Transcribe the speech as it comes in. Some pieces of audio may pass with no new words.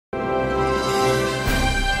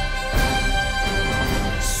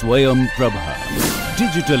Swayam Prabha.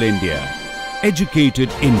 Digital India. Educated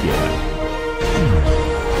India.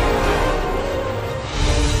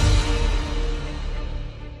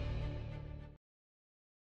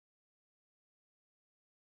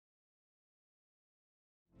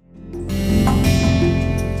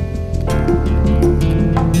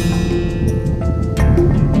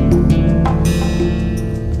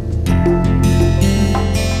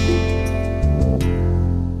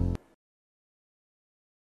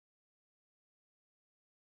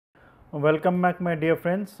 Welcome back, my dear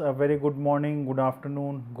friends. A very good morning, good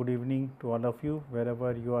afternoon, good evening to all of you,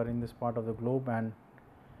 wherever you are in this part of the globe and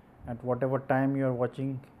at whatever time you are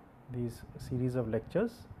watching these series of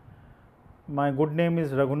lectures. My good name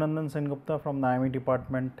is Raghunandan Sengupta from the IIT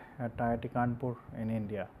department at IIT Kanpur in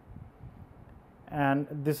India. And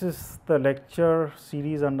this is the lecture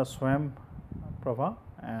series under Swayam Prabha,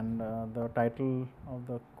 and the title of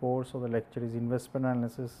the course of the lecture is Investment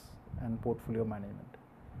Analysis and Portfolio Management.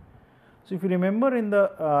 So, if you remember, in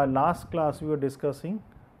the last class we were discussing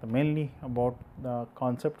mainly about the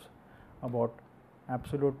concepts about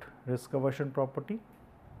absolute risk aversion property.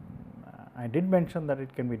 I did mention that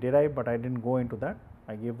it can be derived, but I did not go into that.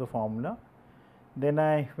 I gave the formula. Then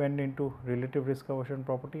I went into relative risk aversion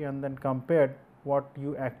property and then compared what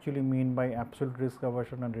you actually mean by absolute risk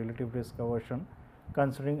aversion and relative risk aversion,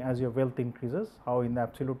 considering as your wealth increases, how in the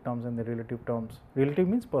absolute terms and the relative terms, relative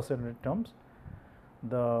means percentage terms,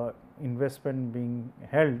 the investment being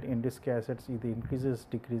held in risk assets either increases,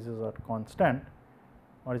 decreases or constant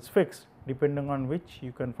or is fixed, depending on which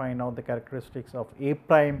you can find out the characteristics of A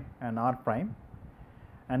prime and R prime.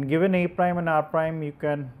 And given A prime and R prime, you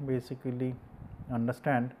can basically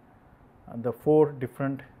understand the four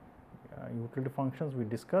different utility functions we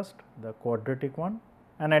discussed, the quadratic one,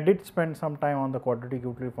 and I did spend some time on the quadratic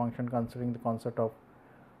utility function, considering the concept of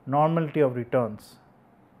normality of returns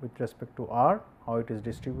with respect to R, how it is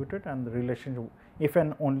distributed, and the relationship, if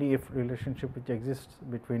and only if relationship which exists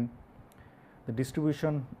between the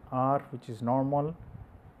distribution R, which is normal,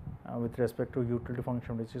 with respect to utility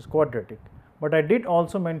function which is quadratic. But I did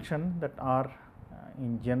also mention that R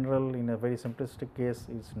in general, in a very simplistic case,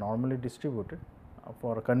 is normally distributed.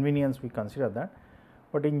 For convenience we consider that,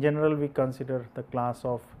 but in general we consider the class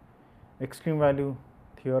of extreme value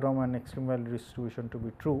theorem and extreme value distribution to be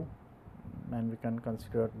true, and we can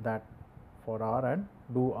consider that for R and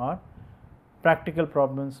do our practical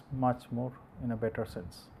problems much more in a better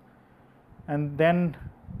sense. And then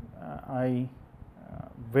I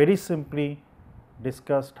very simply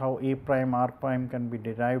discussed how A prime R prime can be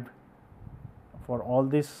derived for all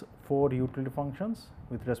these four utility functions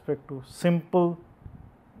with respect to simple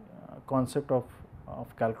concept of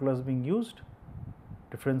calculus being used,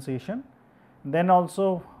 differentiation. Then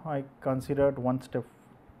also I considered one step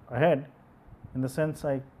ahead, in the sense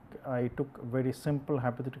I took very simple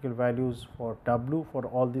hypothetical values for W for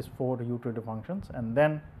all these four utility functions, and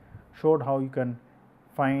then showed how you can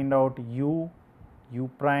find out U, U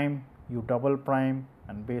prime, U double prime,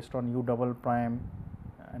 and based on U double prime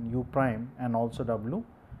and U prime and also W,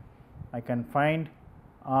 I can find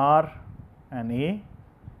R and A,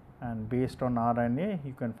 and based on R and A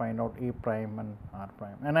you can find out A prime and R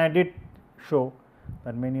prime. And I did show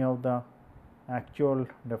that many of the actual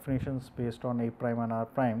definitions based on A prime and R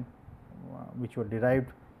prime, which were derived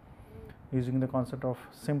using the concept of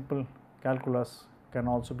simple calculus, can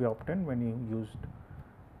also be obtained when you used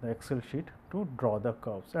the Excel sheet to draw the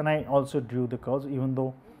curves. And I also drew the curves, even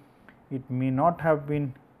though it may not have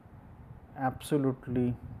been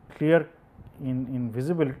absolutely clear in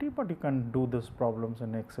visibility, but you can do these problems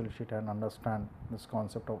in Excel sheet and understand this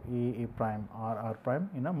concept of A prime, R prime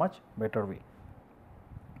in a much better way.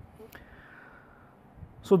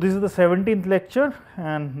 So, this is the 17th lecture,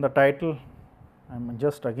 and the title I am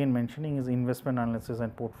just again mentioning is Investment Analysis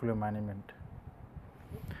and Portfolio Management.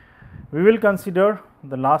 We will consider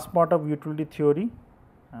the last part of utility theory.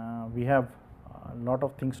 We have a lot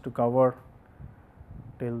of things to cover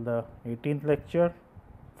till the 18th lecture: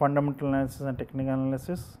 fundamental analysis and technical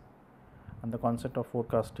analysis, and the concept of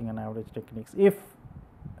forecasting and average techniques. If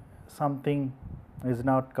something is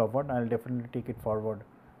not covered, I will definitely take it forward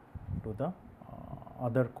to the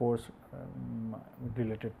other course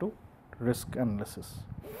related to risk analysis.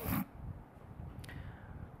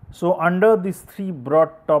 So, under these three broad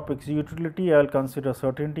topics, utility, I will consider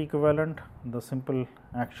certainty equivalent, the simple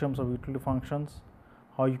axioms of utility functions,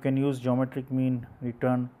 how you can use geometric mean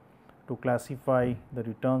return to classify the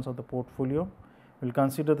returns of the portfolio. We will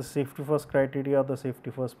consider the safety first criteria, the safety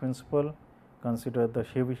first principle, consider the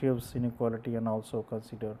Chebyshev's inequality, and also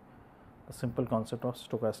consider the simple concept of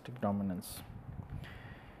stochastic dominance.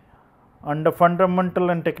 Under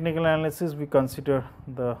fundamental and technical analysis, we consider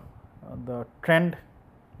the trend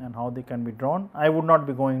and how they can be drawn. I would not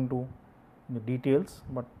be going into the details,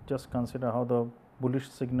 but just consider how the bullish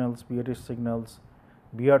signals, bearish signals,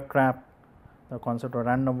 bear trap, the concept of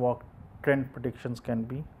random walk, trend predictions can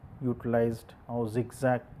be utilized, how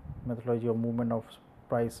zigzag methodology of movement of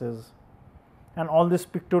prices, and all this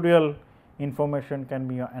pictorial information can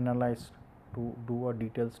be analyzed to do a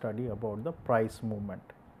detailed study about the price movement.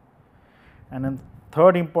 And then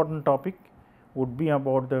third important topic would be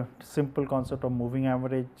about the simple concept of moving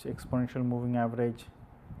average, exponential moving average,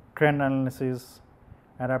 trend analysis,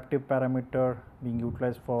 adaptive parameter being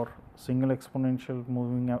utilized for single exponential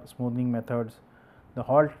smoothing methods, the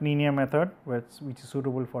Holt linear method which is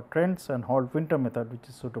suitable for trends, and Holt winter method which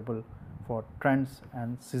is suitable for trends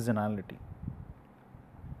and seasonality.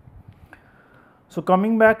 So,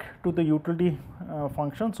 coming back to the utility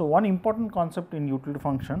function. So, one important concept in utility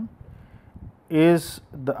function is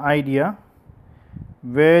the idea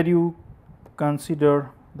where you consider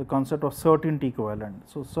the concept of certainty equivalent.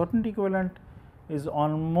 So, certainty equivalent is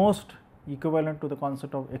almost equivalent to the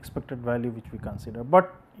concept of expected value which we consider,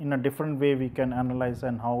 but in a different way we can analyze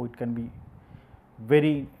and how it can be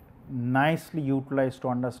very nicely utilized to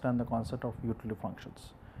understand the concept of utility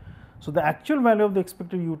functions. So, the actual value of the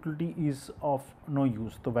expected utility is of no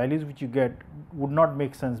use. The values which you get would not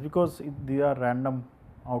make sense because they are random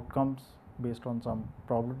outcomes based on some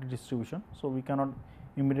probability distribution. So, we cannot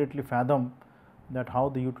immediately fathom that how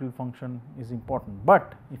the utility function is important,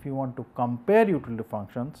 but if you want to compare utility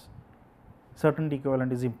functions, certainty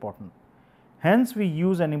equivalent is important. Hence, we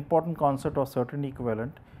use an important concept of certainty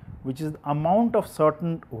equivalent, which is the amount of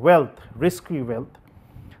certain wealth, risk-free wealth,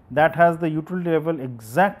 that has the utility level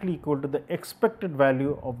exactly equal to the expected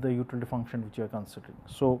value of the utility function which you are considering.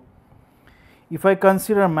 So, if I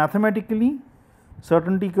consider mathematically,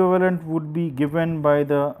 certainty equivalent would be given by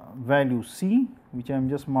the value C, which I am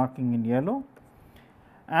just marking in yellow,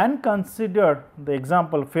 and consider the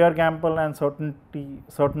example fair gamble and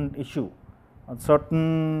certain issue, a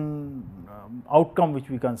certain outcome which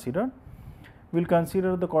we consider. We will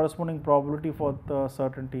consider the corresponding probability for the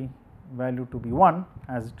certainty value to be 1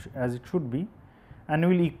 as it should be, and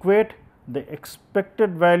we will equate the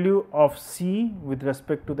expected value of C with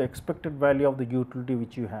respect to the expected value of the utility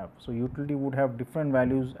which you have. So, utility would have different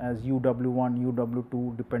values as UW1,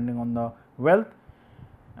 UW2 depending on the wealth,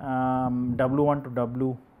 W1 to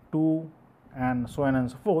W2 and so on and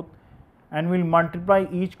so forth, and we will multiply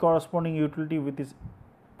each corresponding utility with its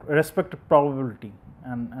respective probability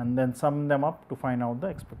and then sum them up to find out the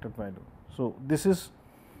expected value. So, this is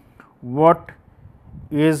what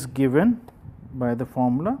is given by the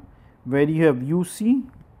formula, where you have UC,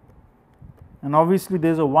 and obviously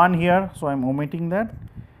there is a 1 here. So, I am omitting that,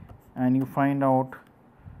 and you find out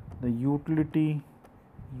the utility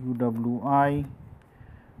UWI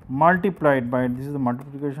multiplied by, this is the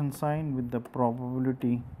multiplication sign with the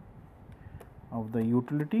probability of the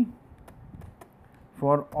utility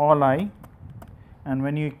for all I, and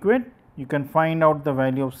when you equate you can find out the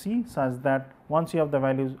value of C such that once you have the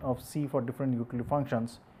values of C for different utility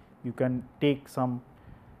functions, you can take some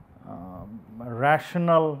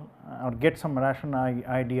rational or get some rational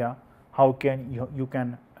idea how can you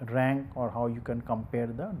can rank or how you can compare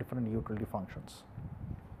the different utility functions.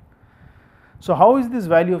 So, how is this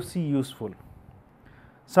value of C useful?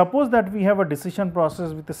 Suppose that we have a decision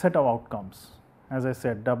process with a set of outcomes. As I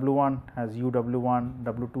said, W1 has UW1,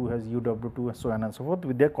 W2 has UW2 and so on and so forth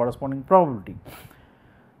with their corresponding probability.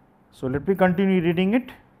 So, let me continue reading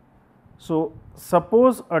it. So,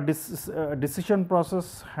 suppose a decision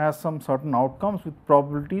process has some certain outcomes with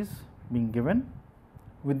probabilities being given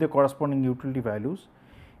with the corresponding utility values.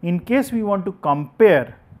 In case we want to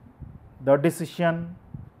compare the decision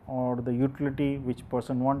or the utility which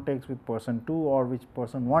person 1 takes with person 2 or which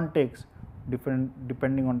person 1 takes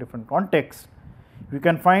depending on different contexts, we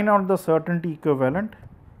can find out the certainty equivalent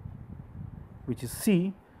which is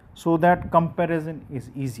C, so that comparison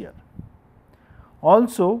is easier.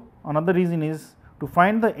 Also, another reason is to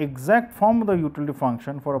find the exact form of the utility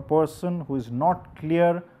function for a person who is not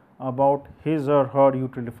clear about his or her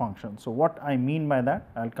utility function. So, what I mean by that,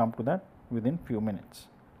 I will come to that within few minutes.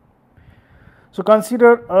 So,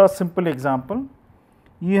 consider a simple example.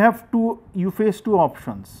 You face two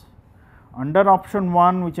options. Under option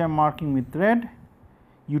 1, which I am marking with red,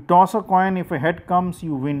 you toss a coin. If a head comes,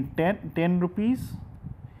 you win 10 rupees,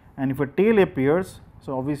 and if a tail appears,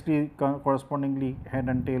 so obviously correspondingly head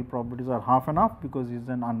and tail probabilities are half and half because it is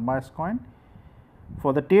an unbiased coin.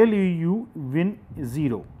 For the tail you win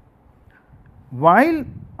 0, while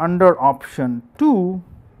under option 2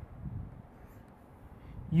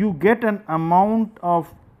 you get an amount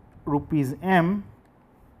of rupees m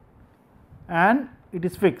and it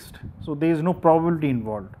is fixed. So, there is no probability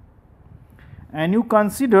involved, and you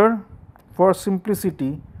consider for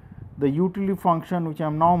simplicity the utility function which I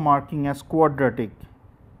am now marking as quadratic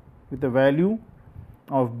with the value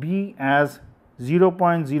of b as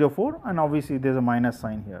 0.04, and obviously there is a minus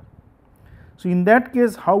sign here. So, in that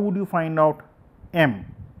case, how would you find out m?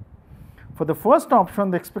 For the first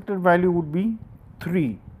option, the expected value would be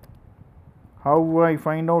 3. How will I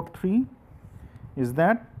find out 3? Is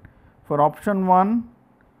that for option 1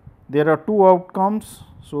 there are 2 outcomes.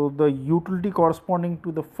 So, the utility corresponding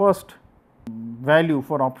to the first value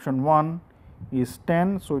for option 1 is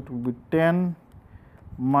 10. So, it will be 10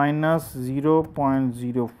 minus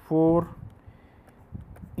 0.04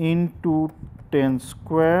 into 10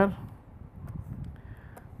 square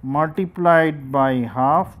multiplied by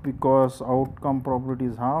half, because outcome probability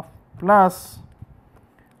is half, plus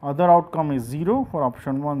other outcome is 0 for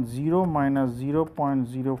option 1, 0 minus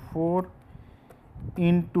 0.04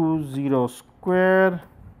 into 0 square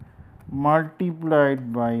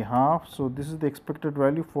multiplied by half. So, this is the expected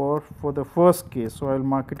value for the first case. So, I will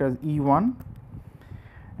mark it as E1,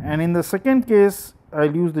 and in the second case I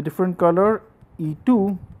will use the different color.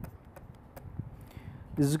 E2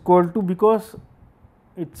 is equal to, because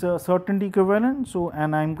it is a certainty equivalent. So,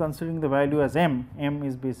 and I am considering the value as m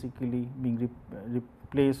is basically being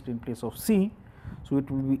replaced in place of c. So, it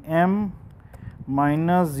will be m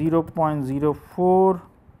minus 0.04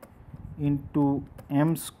 into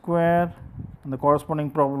m square, and the corresponding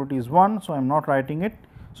probability is 1. So, I am not writing it.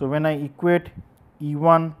 So, when I equate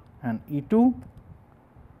E1 and E2,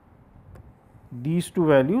 these two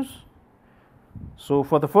values. So,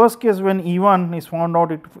 for the first case, when E1 is found out,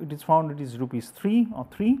 it is found it is rupees 3 or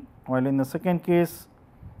 3, while in the second case,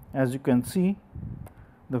 as you can see,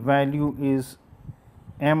 the value is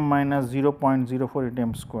m minus 0.04 into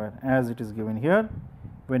m square as it is given here.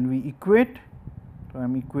 When we equate, so I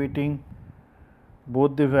am equating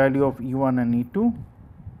both the value of E1 and E2,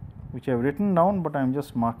 which I have written down, but I am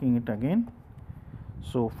just marking it again.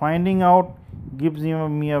 So, finding out gives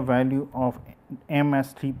me a value of m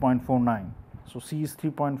as 3.49. So, c is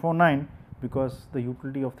 3.49 because the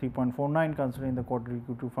utility of 3.49 considering the quadratic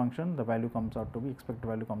utility function, the value comes out to be, expected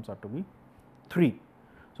value comes out to be 3.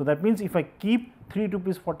 So, that means if I keep 3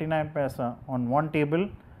 rupees 49 paisa on one table,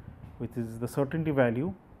 which is the certainty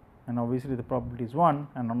value, and obviously the probability is 1,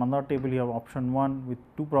 and on another table you have option 1 with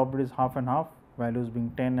two probabilities half and half, values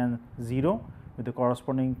being 10 and 0 with the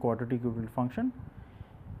corresponding quadratic utility function.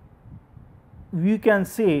 We can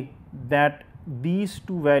say that these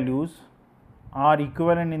two values are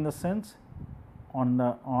equivalent in the sense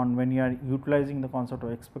on when you are utilizing the concept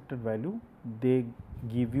of expected value, they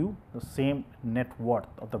give you the same net worth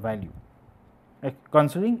of the value,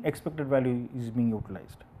 considering expected value is being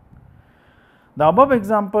utilized. The above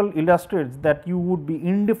example illustrates that you would be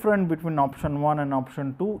indifferent between option 1 and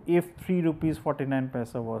option 2 if 3 rupees 49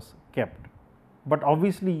 paisa was kept. But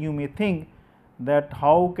obviously, you may think that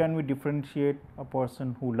how can we differentiate a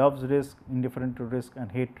person who loves risk, indifferent to risk,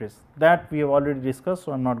 and hate risk. That we have already discussed,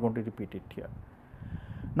 so I am not going to repeat it here.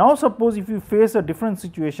 Now, suppose if you face a different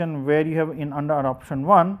situation where you have in under option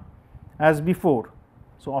 1 as before.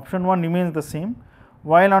 So, option 1 remains the same,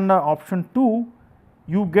 while under option 2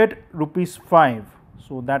 you get rupees 5.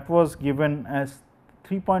 So, that was given as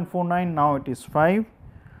 3.49, now it is 5.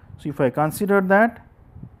 So, if I consider that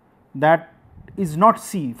is not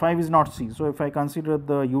C, 5 is not C. So, if I consider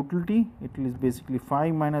the utility, it is basically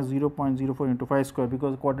 5 minus 0.04 into 5 square,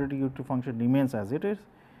 because the quadratic utility function remains as it is.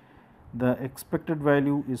 The expected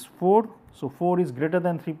value is 4. So, 4 is greater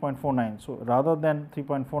than 3.49. So, rather than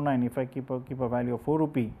 3.49, if I keep a value of 4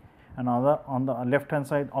 rupee and on the left hand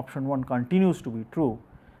side option 1 continues to be true,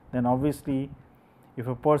 then obviously, if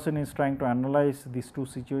a person is trying to analyze these two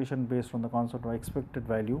situations based on the concept of expected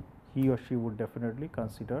value, he or she would definitely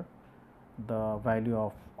consider the value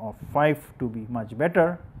of 5 to be much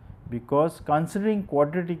better, because considering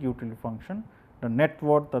quadratic utility function, the net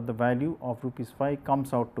worth of the value of rupees 5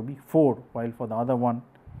 comes out to be 4, while for the other one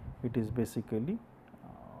it is basically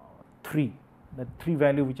 3. That 3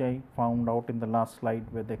 value which I found out in the last slide,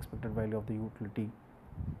 where the expected value of the utility,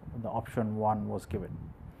 the option 1 was given.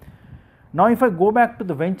 Now, if I go back to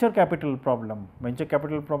the venture capital problem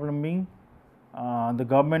being the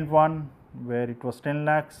government one, where it was 10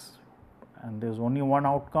 lakhs and there is only one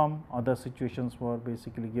outcome, other situations were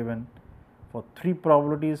basically given for 3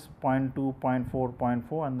 probabilities 0.2, 0.4,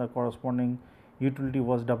 0.4, and the corresponding utility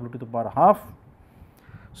was w to the power half.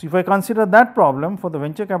 So, if I consider that problem for the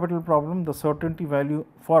venture capital problem, the certainty value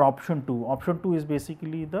for option 2 is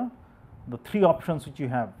basically the the 3 options which you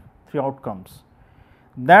have, 3 outcomes,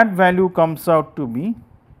 that value comes out to be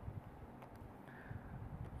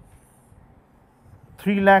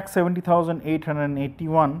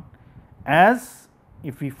 3,70,881, as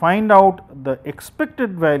if we find out the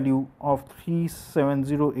expected value of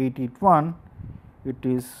 370,881, it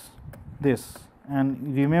is this.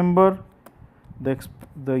 And remember,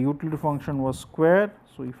 the utility function was square.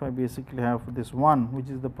 So, if I basically have this 1, which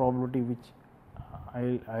is the probability which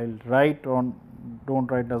I will write on, do not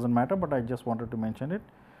write, does not matter, but I just wanted to mention it.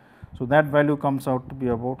 So, that value comes out to be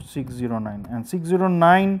about 609, and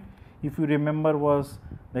 609, if you remember, was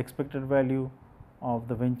the expected value of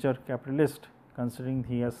the venture capitalist, considering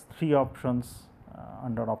he has 3 options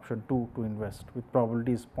under option 2 to invest with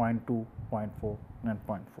probabilities 0.2, 0.4 and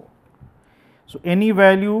 0.4. So, any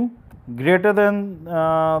value greater than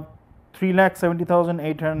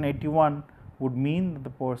 3,70,881 would mean that the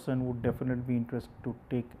person would definitely be interested to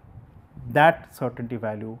take that certainty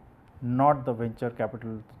value, not the venture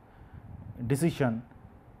capital decision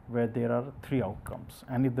where there are 3 outcomes.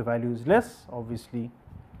 And if the value is less, obviously,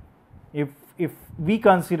 if we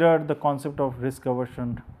consider the concept of risk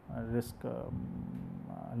aversion, risk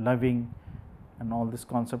loving and all this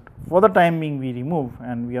concept, for the time being we remove,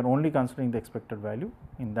 and we are only considering the expected value.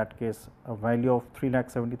 In that case, a value of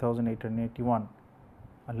 3,70,881,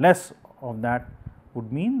 less of that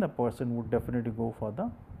would mean the person would definitely go for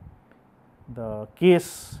the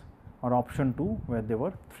case or option 2 where there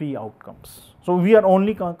were 3 outcomes. So, we are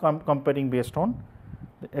only comparing based on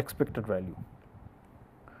the expected value.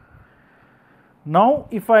 Now,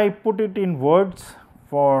 if I put it in words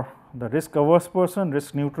for the risk averse person,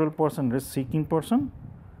 risk neutral person, risk seeking person,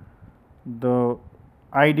 the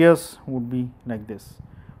ideas would be like this.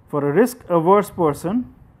 For a risk averse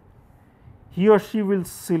person, he or she will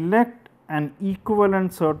select an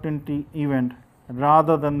equivalent certainty event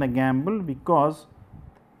rather than the gamble, because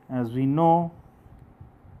as we know,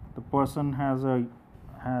 the person has the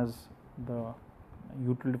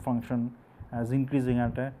utility function as increasing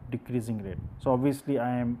at a decreasing rate. So, obviously,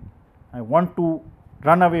 I want to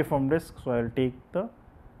run away from risk. So, I will take the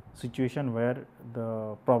situation where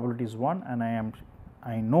the probability is 1 and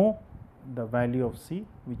I know the value of C,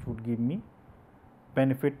 which would give me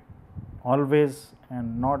benefit always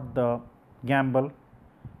and not the gamble,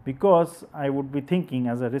 because I would be thinking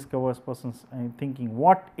as a risk averse person, I am thinking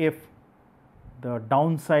what if the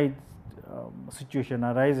downside situation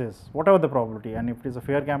arises, whatever the probability, and if it is a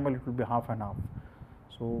fair gamble, it will be half and half.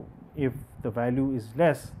 So, if the value is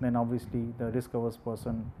less, then obviously the risk averse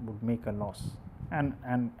person would make a loss,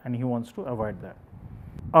 and he wants to avoid that.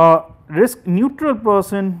 A risk neutral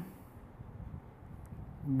person,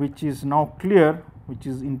 which is now clear, which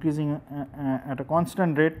is increasing at a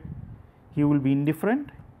constant rate, he will be indifferent,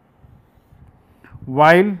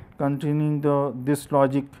 while continuing this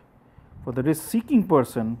logic for the risk seeking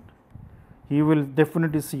person, he will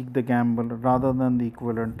definitely seek the gamble rather than the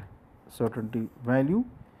equivalent certainty value,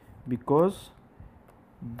 because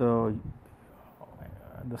the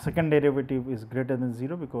second derivative is greater than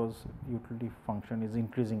 0, because utility function is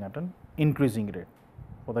increasing at an increasing rate.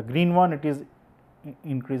 For the green one, it is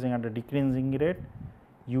increasing at a decreasing rate,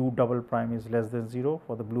 u double prime is less than 0.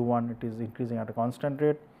 For the blue one, it is increasing at a constant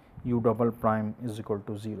rate, u double prime is equal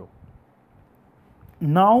to 0.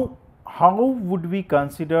 Now, how would we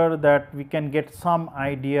consider that we can get some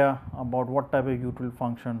idea about what type of utility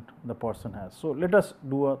function the person has? So, let us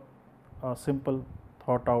do a simple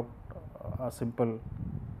thought out, a simple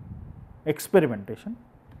experimentation,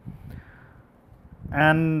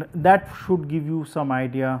 and that should give you some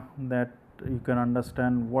idea that you can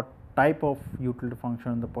understand what type of utility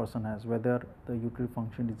function the person has, whether the utility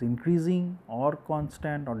function is increasing or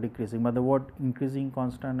constant or decreasing. By the word increasing,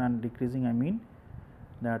 constant and decreasing, I mean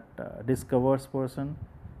that risk averse person,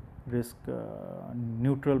 risk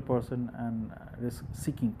neutral person and risk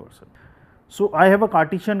seeking person. So, I have a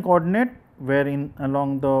Cartesian coordinate wherein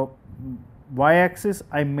along the y axis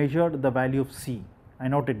I measured the value of C. I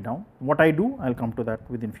note it down. What I do, I will come to that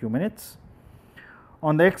within few minutes.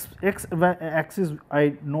 On the x axis,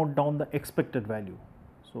 I note down the expected value.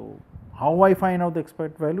 So, how I find out the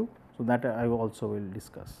expected value? So, that I also will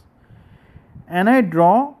discuss. And I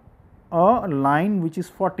draw a line which is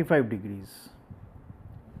 45 degrees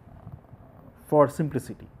for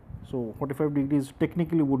simplicity. So, 45 degrees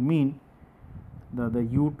technically would mean that the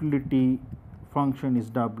utility function is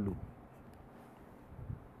W.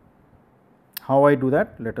 How I do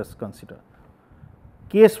that? Let us consider.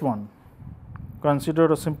 Case 1,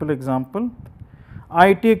 consider a simple example.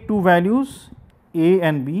 I take two values A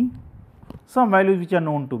and B, some values which are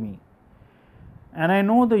known to me. and I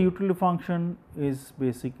know the utility function is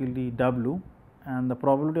basically W, and the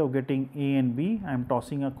probability of getting A and B, I am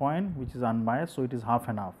tossing a coin which is unbiased. So, it is half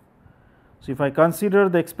and half. So, if I consider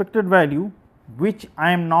the expected value which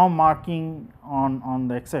I am now marking on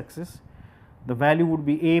the x axis, the value would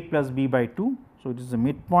be A plus B by 2. So, it is the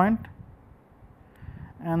midpoint,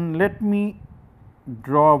 and let me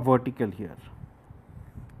draw a vertical here.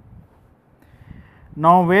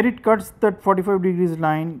 Now, where it cuts that 45 degrees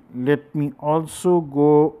line, let me also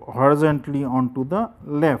go horizontally onto the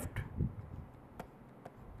left.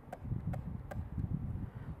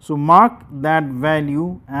 So, mark that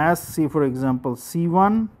value as, say for example,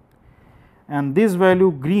 C1, and this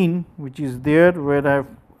value green which is there where I have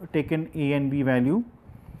taken A and B value,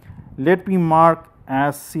 let me mark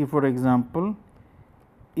as, say for example,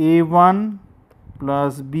 A1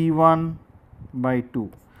 plus B1 by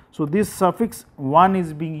 2. So, this suffix 1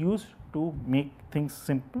 is being used to make things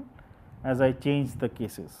simple as I change the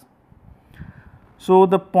cases. So,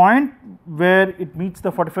 the point where it meets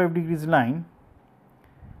the 45 degrees line,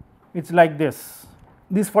 it is like this.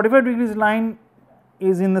 This 45 degrees line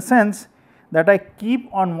is in the sense that I keep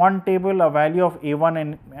on one table a value of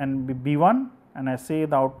A1 and B1, and I say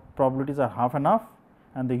the probabilities are half and half,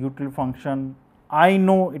 and the utility function I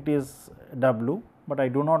know it is W, but I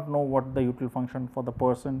do not know what the utility function for the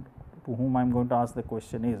person to whom I am going to ask the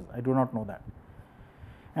question is. I do not know that.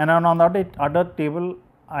 And on the other table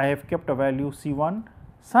I have kept a value C1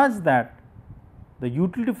 such that the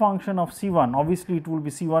utility function of C1, obviously it will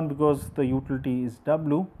be C1 because the utility is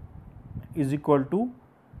W, is equal to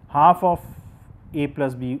half of A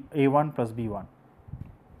plus B, A1 plus B1.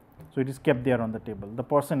 So, it is kept there on the table. The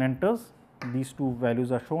person enters, these two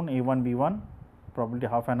values are shown, A1, B1, probability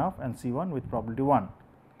half and half, and C1 with probability 1.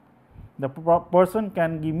 The person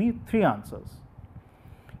can give me 3 answers.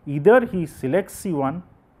 Either he selects C1,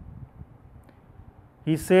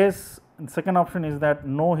 he says, the second option is that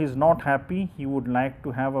no, he is not happy, he would like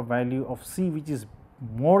to have a value of C which is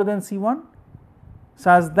more than C1,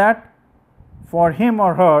 such that for him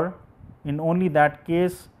or her, in only that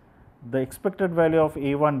case, the expected value of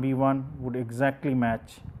A1, B1 would exactly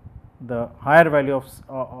match the higher value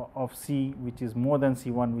of C which is more than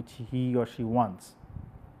C1 which he or she wants.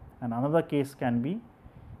 And another case can be,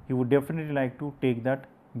 he would definitely like to take that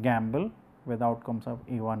gamble with the outcomes of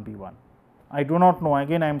A1, B1. I do not know,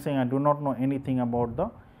 again I am saying I do not know anything about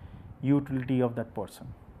the utility of that person.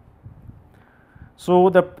 So,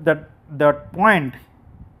 that point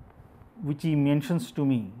which he mentions to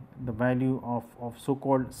me, the value of so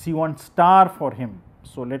called C1 star for him.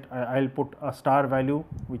 So, I will put a star value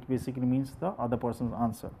which basically means the other person's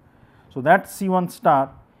answer. So, that C1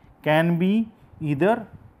 star can be either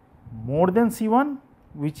more than C1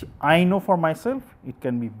 which I know for myself, it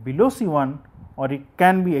can be below C1, or it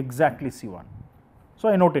can be exactly C1. So,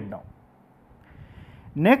 I note it down.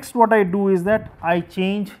 Next what I do is that I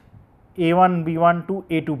change A1 B1 to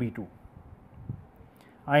A2 B2.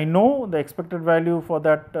 I know the expected value for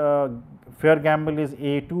that fair gamble is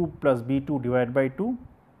A2 plus B2 divided by 2.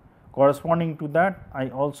 Corresponding to that, I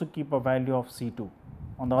also keep a value of C2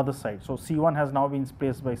 on the other side. So, C1 has now been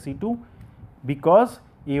replaced by C2 because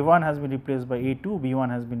A1 has been replaced by A2, B1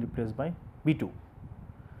 has been replaced by B2.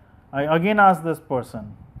 I again ask this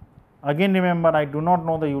person, again remember I do not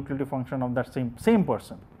know the utility function of that same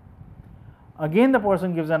person. Again the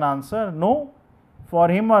person gives an answer, no, for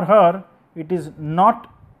him or her it is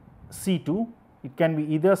not C2, it can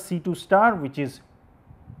be either C2 star which is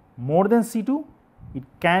more than C2, it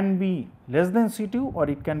can be less than C2, or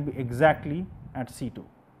it can be exactly at C2.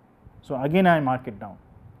 So, again I mark it down.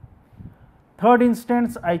 Third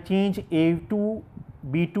instance, I change A2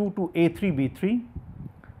 B2 to A3 B3.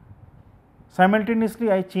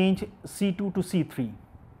 Simultaneously, I change C2 to C3.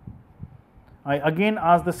 I again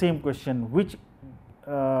ask the same question, which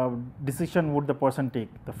decision would the person take,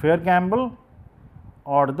 the fair gamble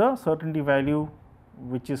or the certainty value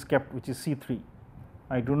which is kept, which is C3.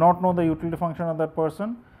 I do not know the utility function of that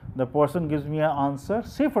person. The person gives me an answer,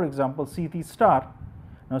 say for example, C3 star.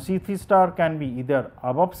 Now, C3 star can be either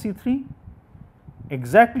above C3,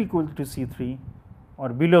 exactly equal to C3, or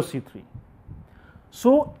below C3.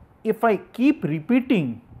 So, if I keep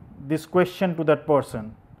repeating this question to that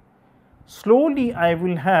person, slowly I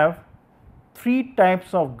will have 3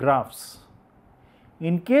 types of graphs.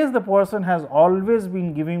 In case the person has always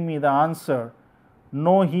been giving me the answer,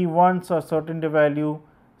 no, he wants a certainty value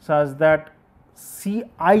such that Ci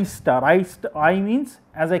star, I means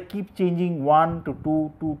as I keep changing 1 to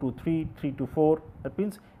 2, 2 to 3, 3 to 4, that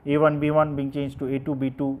means A1 B1 being changed to A2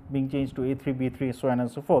 B2 being changed to A3 B3, so on and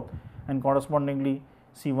so forth, and correspondingly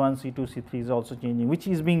C1 C2 C3 is also changing, which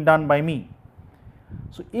is being done by me.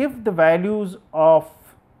 So, if the values of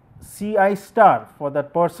Ci star for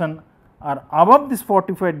that person are above this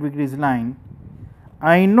 45 degrees line,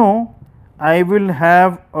 I know I will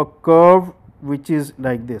have a curve which is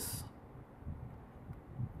like this.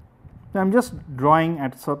 So, I am just drawing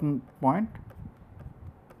at a certain point.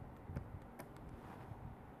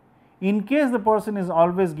 In case the person is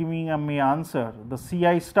always giving me answer, the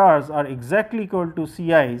Ci stars are exactly equal to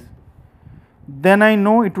Ci's, then I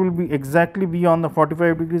know it will be exactly be on the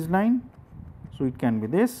 45 degrees line. So, it can be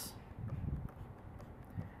this,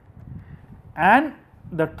 and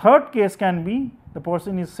the third case can be the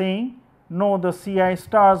person is saying no, the Ci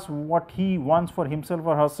stars what he wants for himself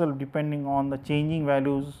or herself depending on the changing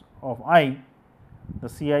values of I, the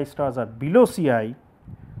Ci stars are below Ci.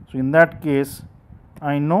 So, in that case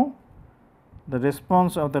I know the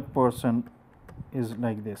response of that person is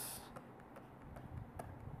like this.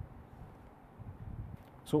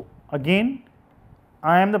 So, again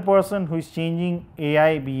I am the person who is changing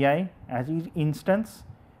Ai Bi as each instance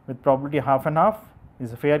with probability half and half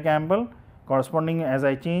is a fair gamble. Corresponding as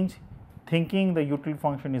I change, thinking the utility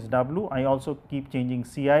function is W, I also keep changing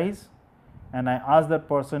Ci's, and I ask that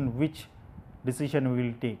person which decision we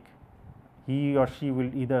will take. He or she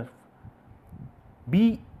will either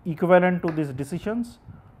be equivalent to these decisions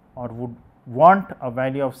or would want a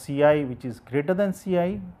value of Ci which is greater than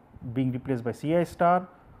Ci being replaced by Ci star,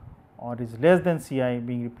 or is less than Ci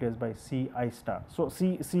being replaced by Ci star. So,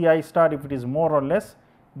 Ci star if it is more or less,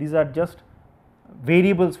 these are just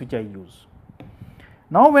variables which I use.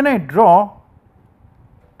 Now, when I draw,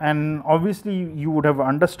 and obviously you would have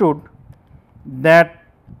understood that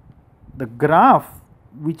the graph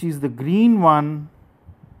which is the green one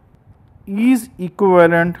is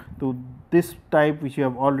equivalent to this type which you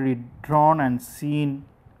have already drawn and seen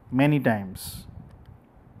many times.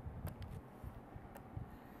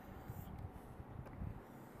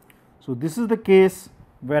 So, this is the case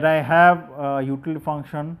where I have a utility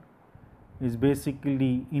function is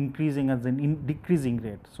basically increasing as an decreasing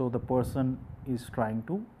rate. So, the person is trying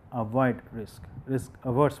to avoid risk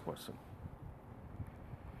averse person.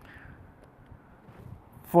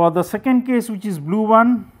 For the second case which is blue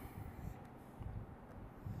one,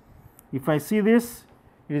 if I see this,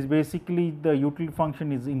 it is basically the utility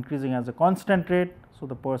function is increasing as a constant rate. So,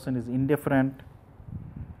 the person is indifferent,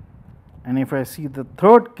 and if I see the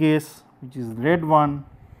third case which is red one,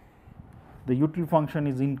 the utility function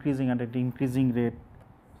is increasing at an increasing rate.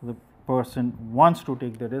 So, the person wants to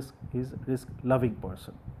take the risk, is risk loving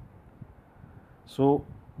person. So,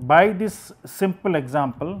 by this simple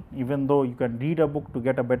example, even though you can read a book to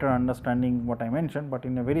get a better understanding what I mentioned, but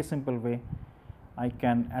in a very simple way I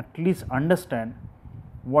can at least understand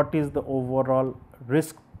what is the overall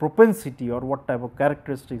risk propensity or what type of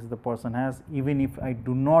characteristics the person has, even if I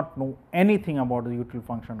do not know anything about the utility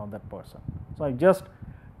function of that person. So, I just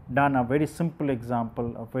done a very simple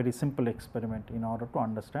example, a very simple experiment in order to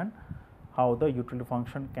understand how the utility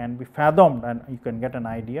function can be fathomed, and you can get an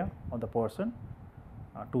idea of the person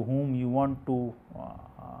to whom you want to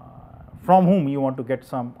from whom you want to get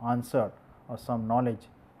some answer or some knowledge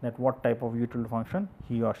that what type of utility function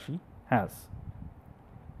he or she has.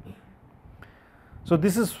 So,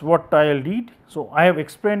 this is what I will read. So, I have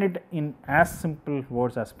explained it in as simple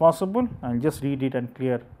words as possible. I will just read it and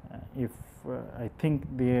clear if I think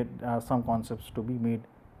there are some concepts to be made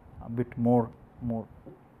a bit more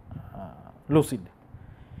lucid.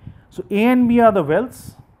 So, A and B are the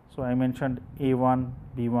wells. So, I mentioned A1,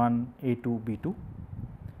 B1, A2, B2,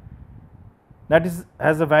 that is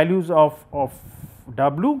has the values of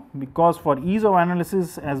W, because for ease of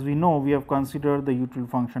analysis, as we know, we have considered the utility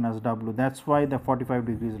function as W, that is why the 45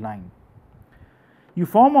 degrees line. You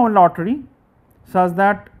form a lottery such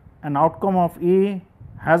that an outcome of A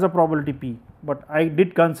has a probability P, but I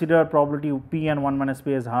did consider probability P and 1 minus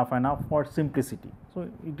P as half and half for simplicity. So,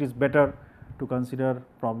 it is better to consider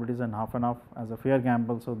probabilities and half as a fair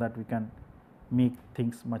gamble, so that we can make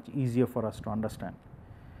things much easier for us to understand.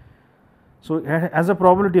 So, it has a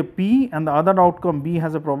probability of P and the other outcome B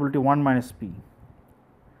has a probability 1 minus P.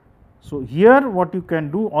 So, here what you can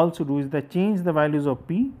do also do is that change the values of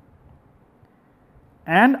P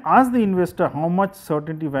and ask the investor how much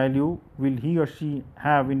certainty value will he or she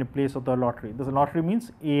have in the place of the lottery. The lottery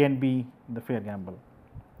means A and B in the fair gamble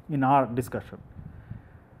in our discussion.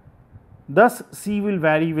 Thus, C will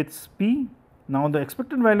vary with P. Now, the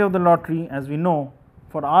expected value of the lottery, as we know,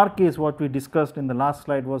 for our case what we discussed in the last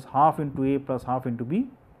slide was half into A plus half into B.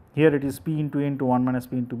 Here it is P into A into 1 minus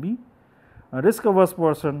P into B. A risk averse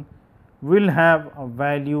person will have a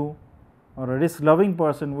value, or a risk loving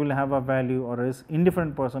person will have a value, or a risk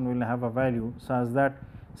indifferent person will have a value such that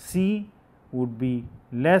C would be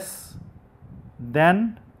less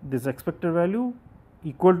than this expected value,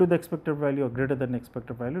 equal to the expected value, or greater than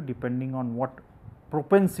expected value, depending on what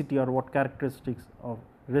propensity or what characteristics of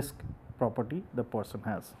risk property the person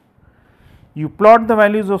has. You plot the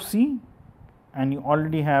values of C, and you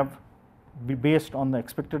already have based on the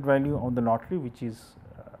expected value of the lottery, which is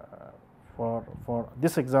for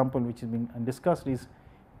this example which is being discussed is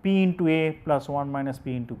P into A plus 1 minus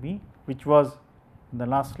P into B, which was in the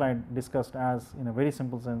last slide discussed as, in a very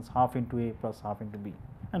simple sense, half into A plus half into B,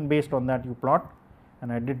 and based on that you plot.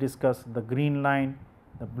 And I did discuss the green line,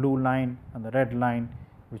 the blue line and the red line,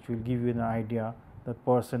 which will give you an idea that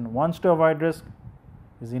person wants to avoid risk,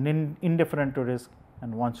 is indifferent to risk,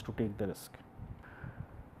 and wants to take the risk.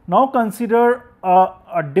 Now consider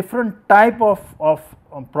a different type of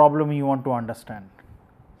problem you want to understand.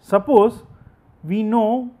 Suppose we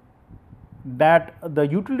know that the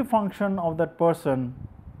utility function of that person,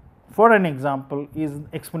 for an example, is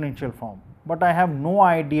exponential form, but I have no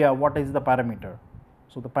idea what is the parameter.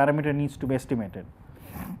 So, the parameter needs to be estimated.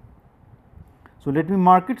 So, let me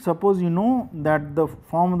mark it. Suppose you know that the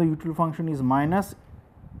form of the utility function is minus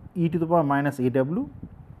e to the power minus AW,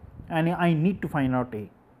 and I need to find out A.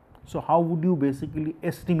 So, how would you basically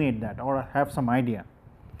estimate that or have some idea?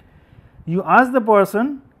 You ask the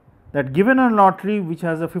person that given a lottery which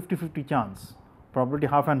has a 50-50 chance, probability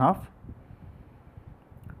half and half.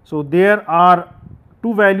 So, there are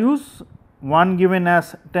two values, one given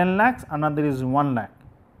as 10 lakhs, another is 1 lakh,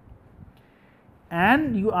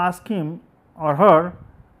 and you ask him or her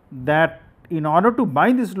that in order to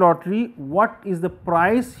buy this lottery, what is the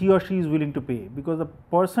price he or she is willing to pay, because the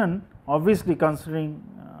person, obviously considering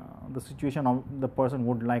the situation of the person,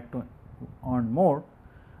 would like to earn more,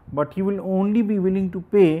 but he will only be willing to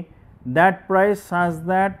pay that price as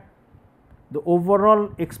that the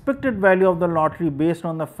overall expected value of the lottery based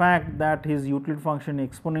on the fact that his utility function is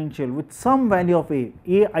exponential with some value of A.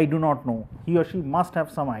 I do not know, he or she must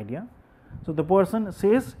have some idea. So, the person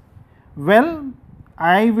says, well,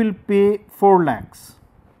 I will pay 4 lakhs.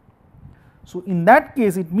 So, in that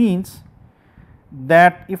case it means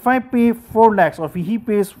that if I pay 4 lakhs, or if he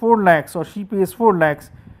pays 4 lakhs or she pays 4 lakhs,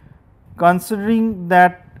 considering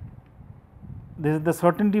that this is the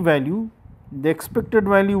certainty value, the expected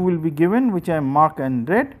value will be given, which I mark in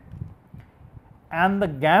red, and the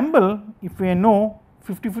gamble, if we know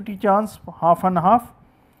 50-50 chance, half and half.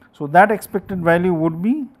 So, that expected value would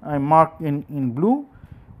be, I mark in blue,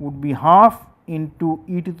 would be half into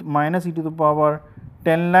e to the minus e to the power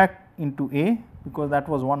 10 lakh into A, because that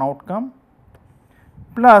was one outcome,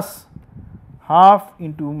 plus half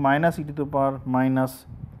into minus e to the power minus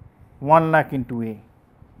 1 lakh into A,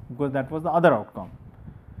 because that was the other outcome.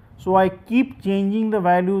 So, I keep changing the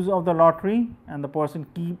values of the lottery, and the person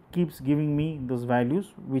keeps giving me those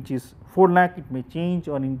values, which is 4 lakh, it may change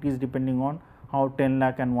or increase depending on how 10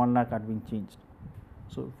 lakh and 1 lakh are being changed.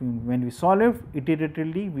 So, when we solve it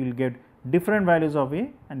iteratively, we will get different values of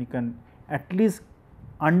A, and you can at least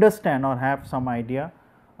understand or have some idea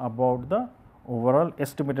about the overall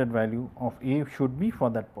estimated value of A should be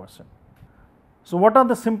for that person. So, what are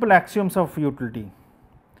the simple axioms of utility?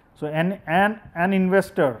 So, an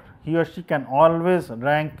investor, he or she can always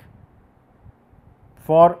rank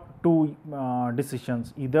for two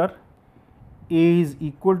decisions, either A is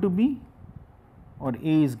equal to B, or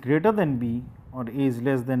A is greater than B, or A is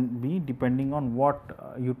less than B, depending on what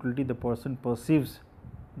utility the person perceives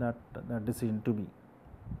that decision to be.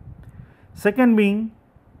 Second being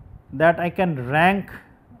that I can rank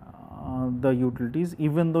the utilities,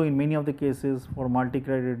 even though in many of the cases for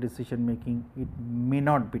multi-criteria decision making it may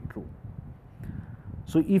not be true.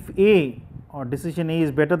 So, if A or decision A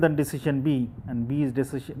is better than decision B and B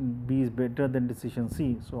is better than decision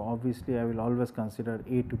C, so obviously I will always consider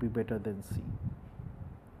A to be better than C.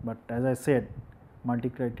 But as I said,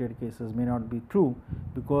 multi-criteria cases may not be true,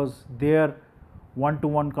 because their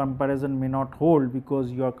one-to-one comparison may not hold,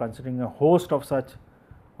 because you are considering a host of such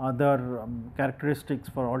other characteristics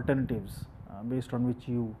for alternatives based on which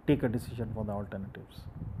you take a decision for the alternatives.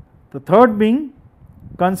 The third being,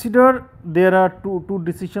 consider there are two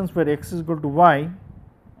decisions where x is equal to y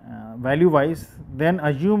value wise, then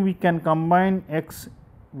assume we can combine x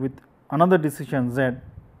with another decision z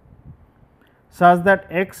such that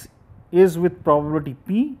x is with probability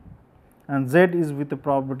p and z is with the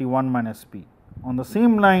probability 1 minus p. On the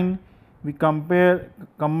same line, we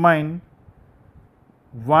combine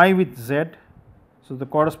y with z. So, the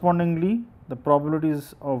correspondingly the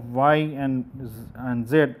probabilities of y and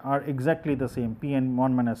z are exactly the same, p and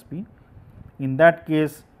 1 minus p. In that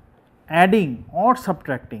case, adding or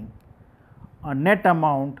subtracting a net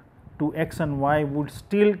amount to x and y would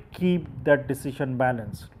still keep that decision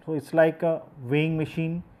balanced. So, it is like a weighing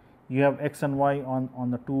machine. You have x and y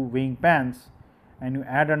on the two weighing pans, and you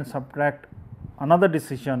add and subtract another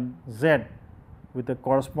decision z with the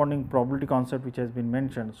corresponding probability concept which has been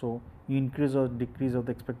mentioned. So, you increase or decrease of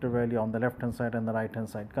the expected value on the left hand side and the right hand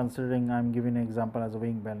side, considering I am giving an example as a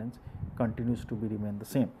weighing balance, continues to be remain the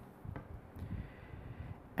same.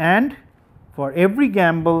 And for every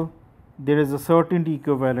gamble there is a certainty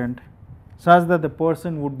equivalent such that the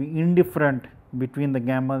person would be indifferent between the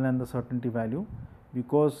gamble and the certainty value,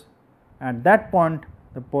 because at that point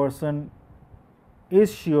the person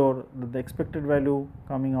is sure that the expected value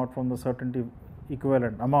coming out from the certainty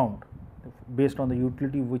equivalent amount based on the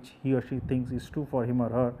utility which he or she thinks is true for him or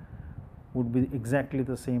her would be exactly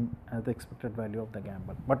the same as the expected value of the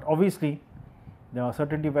gamble. But obviously, the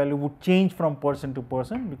certainty value would change from person to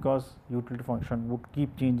person, because utility function would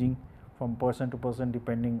keep changing from person to person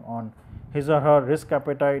depending on his or her risk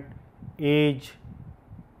appetite, age,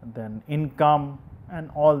 then income,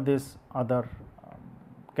 and all these other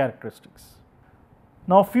characteristics.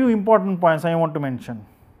 Now, few important points I want to mention.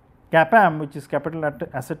 CAPM, which is capital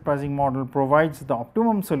asset pricing model, provides the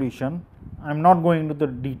optimum solution. I am not going into the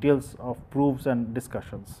details of proofs and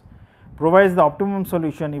discussions. Provides the optimum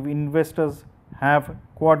solution if investors have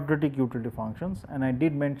quadratic utility functions, and I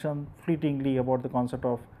did mention fleetingly about the concept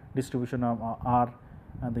of distribution of R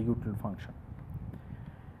and the utility function.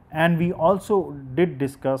 And we also did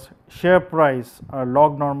discuss share price are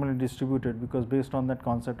log normally distributed, because based on that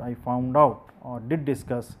concept I found out or did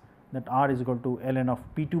discuss that R is equal to ln of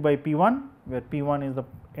P2 by P1, where P1 is the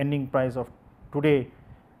ending price of today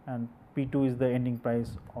and P2 is the ending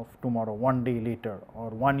price of tomorrow, 1 day later or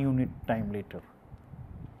 1 unit time later.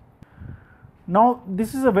 Now,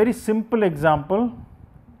 this is a very simple example.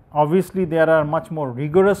 Obviously, there are much more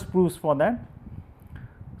rigorous proofs for that.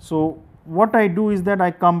 So, what I do is that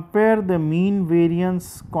I compare the mean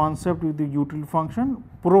variance concept with the utility function,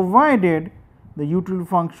 provided the utility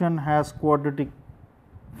function has quadratic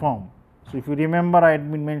form. So, if you remember, I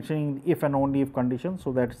had been mentioning if and only if condition.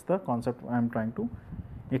 So, that is the concept I am trying to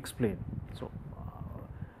explain. So,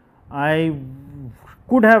 I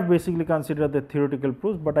could have basically considered the theoretical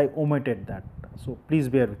proofs, but I omitted that. So, please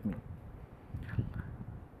bear with me.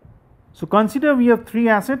 So, consider we have 3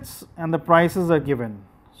 assets and the prices are given.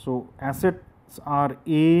 So, assets are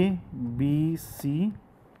A, B, C,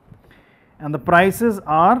 and the prices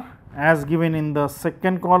are as given in the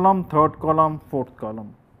second column, third column, fourth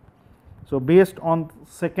column. So, based on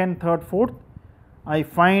second, third, fourth, I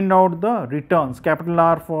find out the returns, capital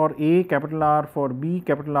R for A, capital R for B,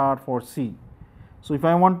 capital R for C. So, if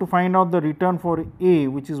I want to find out the return for A,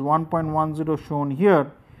 which is 1.10 shown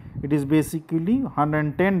here, it is basically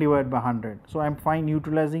 110 divided by 100. So, I am fine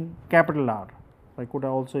utilizing capital R. I could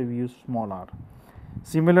also use small r.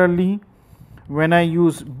 Similarly, when I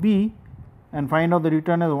use B and find out the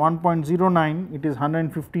return as 1.09, it is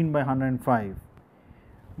 115 by 105.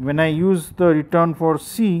 When I use the return for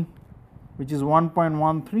C, which is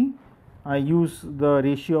 1.13, I use the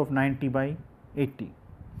ratio of 90 by 80.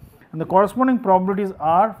 And the corresponding probabilities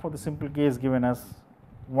are, for the simple case, given as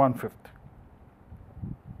 1/5.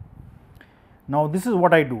 Now, this is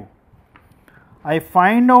what I do. I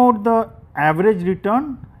find out the average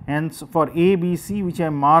return, hence for A, B, C, which I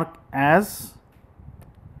mark as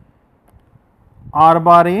R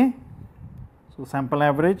bar A. So, sample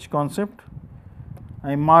average concept.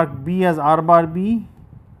 I mark B as R bar B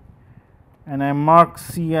and I mark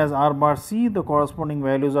C as R bar C. The corresponding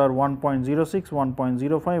values are 1.06,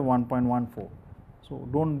 1.05, 1.14. So,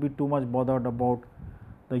 do not be too much bothered about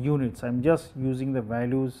the units. I am just using the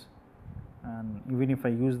values, and even if I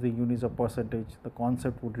use the units of percentage, the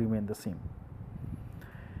concept would remain the same.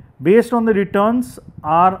 Based on the returns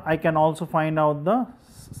R, I can also find out the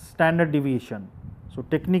standard deviation. So,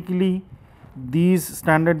 technically these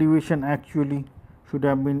standard deviation actually should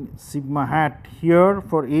have been sigma hat here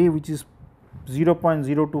for A, which is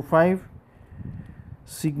 0.025,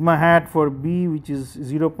 sigma hat for B, which is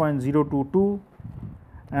 0.022,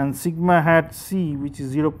 and sigma hat C, which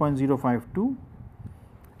is 0.052.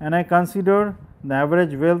 And I consider the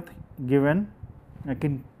average wealth given. I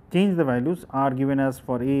can change the values. R given as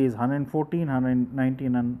for A is 114,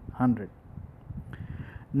 119 and 100.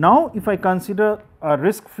 Now, if I consider a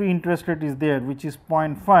risk free interest rate is there, which is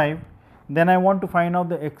 0.5, then I want to find out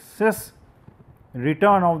the excess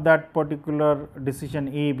return of that particular decision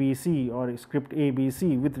A, B, C or script A, B,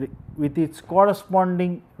 C with its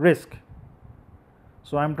corresponding risk.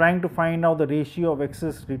 So, I am trying to find out the ratio of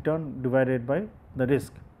excess return divided by the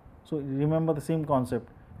risk. So, remember the same concept,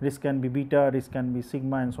 risk can be beta, risk can be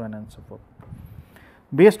sigma and so on and so forth.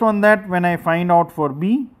 Based on that, when I find out for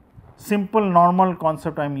B, simple normal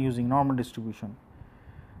concept I am using, normal distribution.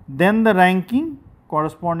 Then the ranking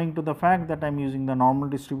corresponding to the fact that I am using the normal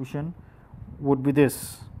distribution would be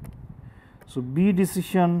this. So, B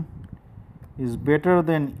decision is better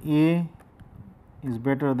than A is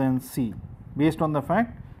better than C, based on the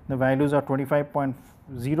fact the values are 25.0,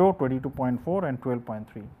 22.4 and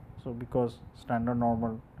 12.3. So, because standard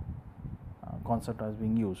normal concept is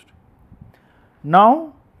being used.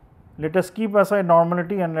 Now, let us keep aside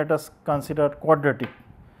normality and let us consider quadratic.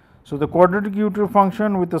 So, the quadratic utility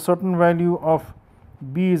function with a certain value of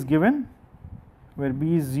B is given, where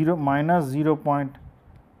B is 0 minus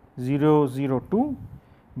 0.002.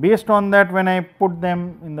 Based on that, when I put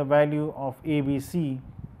them in the value of A, B, C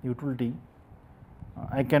utility,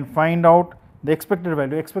 I can find out the expected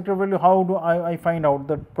value. Expected value, how do I find out?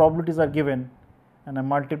 The probabilities are given and I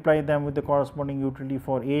multiply them with the corresponding utility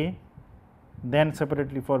for A, then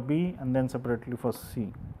separately for B and then separately for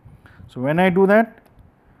C. So, when I do that,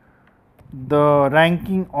 the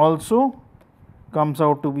ranking also comes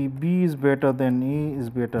out to be B is better than A is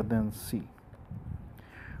better than C.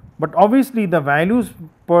 But obviously, the values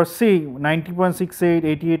per se 90.68,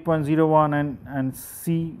 88.01 and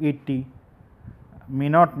C 80 may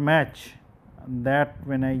not match that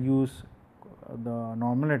when I use the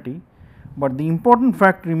normality, but the important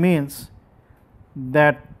fact remains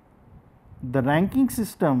that the ranking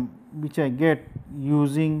system which I get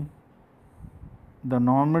using the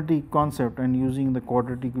normality concept and using the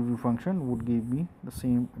quadratic utility function would give me the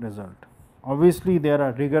same result. Obviously, there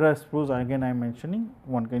are rigorous proofs, again I am mentioning,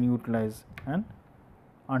 one can utilize and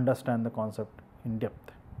understand the concept in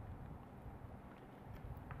depth.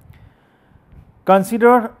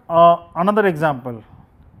 Consider another example.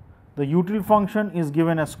 The utility function is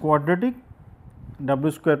given as quadratic,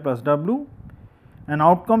 w square plus w, and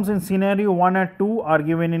outcomes in scenario 1 and 2 are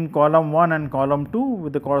given in column 1 and column 2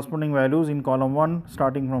 with the corresponding values in column 1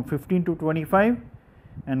 starting from 15 to 25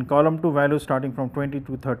 and column 2 values starting from 20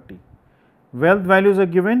 to 30. Wealth values are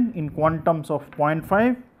given in quantums of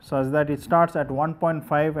 0.5 such that it starts at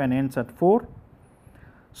 1.5 and ends at 4.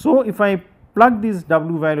 So, if I plug these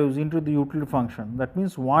w values into the utility function, that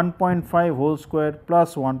means 1.5 whole square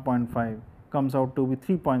plus 1.5 comes out to be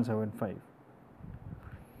 3.75.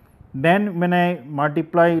 Then when I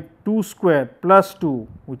multiply 2 square plus 2,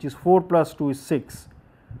 which is 4 plus 2 is 6,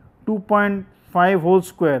 2.5 whole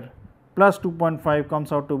square plus 2.5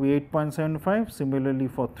 comes out to be 8.75. Similarly,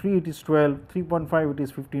 for 3 it is 12, 3.5 it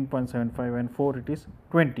is 15.75 and 4 it is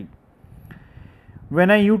 20. When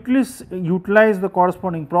I utilize the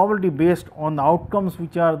corresponding probability based on the outcomes,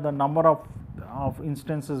 which are the number of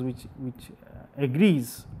instances which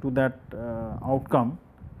agrees to that outcome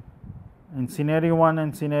in scenario 1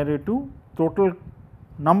 and scenario 2, total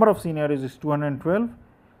number of scenarios is 212.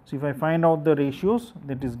 So, if I find out the ratios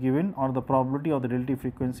that is given or the probability or the relative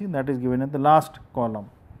frequency, that is given at the last column.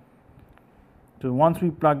 So, once we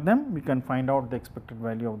plug them, we can find out the expected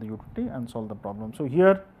value of the utility and solve the problem. So,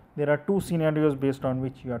 here there are two scenarios based on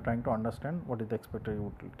which you are trying to understand what is the expected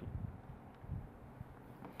utility.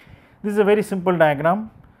 This is a very simple diagram.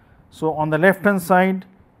 So, on the left hand side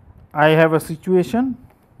I have a situation,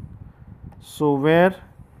 so where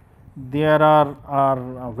there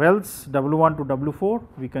are wells W1 to W4,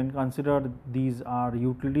 we can consider these are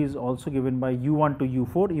utilities also given by U1 to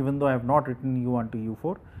U4, even though I have not written U1 to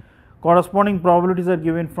U4. Corresponding probabilities are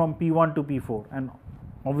given from P1 to P4, and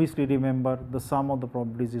obviously remember the sum of the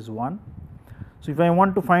probabilities is 1. So, if I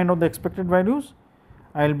want to find out the expected values,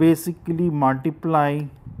 I will basically multiply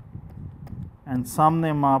and sum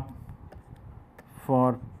them up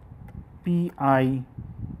for Pi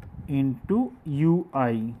into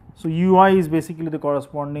Ui. So, Ui is basically the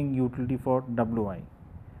corresponding utility for Wi.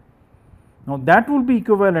 Now, that will be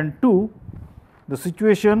equivalent to the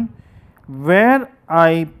situation where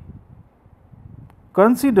I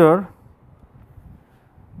consider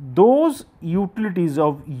those utilities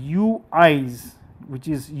of Ui's, which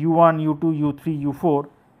is U1, U2, U3, U4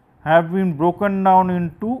 have been broken down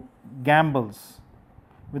into gambles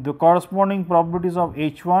with the corresponding probabilities of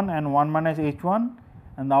H1 and 1 minus H1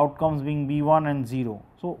 and the outcomes being B1 and 0.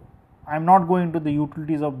 So, I am not going to the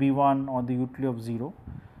utilities of B1 or the utility of 0.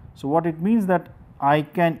 So, what it means that I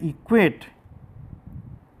can equate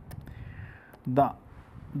the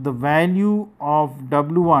value of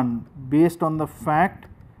W1 based on the fact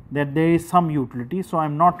that there is some utility. So, I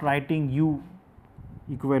am not writing U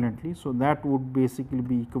equivalently. So, that would basically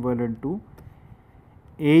be equivalent to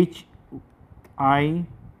H I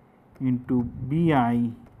into B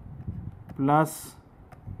I plus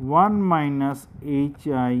 1 minus H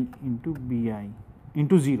I into B I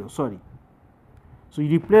into 0, sorry. So, you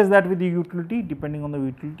replace that with the utility. Depending on the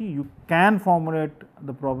utility, you can formulate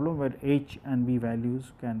the problem where h and b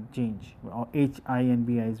values can change, or h I and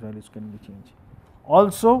b i's values can be changed.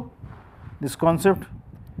 Also, this concept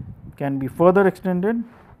can be further extended,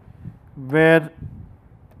 where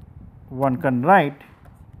one can write.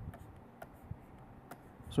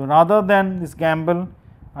 So, rather than this gamble,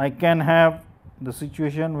 I can have the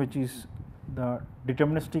situation which is the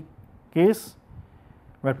deterministic case,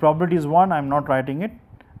 where probability is 1, I am not writing it.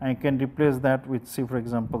 I can replace that with, say for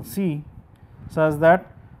example, C, such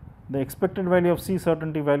that the expected value of C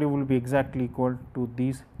certainty value will be exactly equal to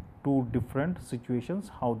these two different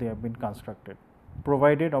situations, how they have been constructed,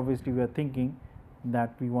 provided obviously we are thinking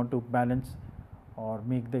that we want to balance or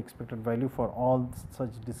make the expected value for all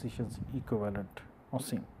such decisions equivalent or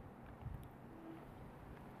same.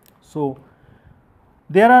 So,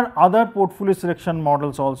 there are other portfolio selection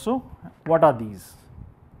models also. What are these?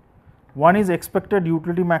 One is expected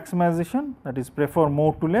utility maximization, that is prefer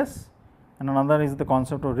more to less, and another is the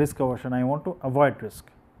concept of risk aversion, I want to avoid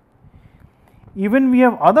risk. Even we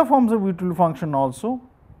have other forms of utility function also,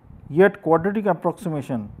 yet quadratic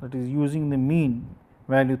approximation, that is using the mean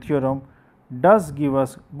value theorem, does give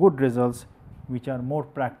us good results which are more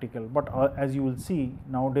practical. But as you will see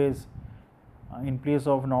nowadays, in place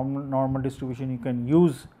of normal distribution, you can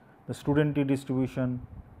use the student t distribution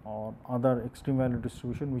or other extreme value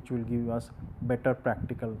distribution, which will give us better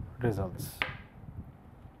practical results.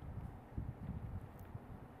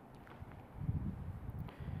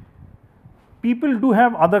 People do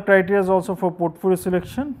have other criteria also for portfolio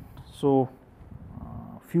selection. So,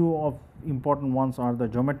 few of important ones are the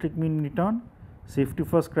geometric mean return, safety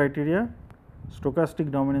first criteria,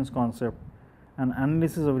 stochastic dominance concept, and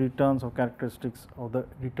analysis of returns or characteristics of the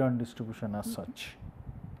return distribution as such.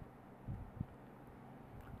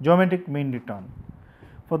 Geometric mean return.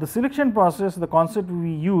 For the selection process, the concept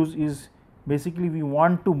we use is basically we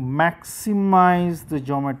want to maximize the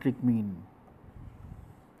geometric mean.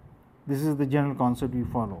 This is the general concept we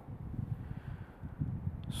follow.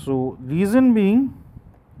 So, reason being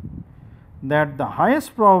that the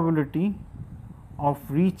highest probability of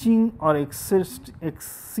reaching or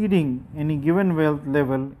exceeding any given wealth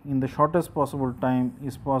level in the shortest possible time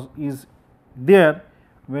is there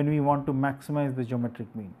when we want to maximize the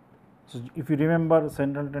geometric mean. So, if you remember,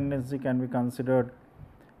 central tendency can be considered,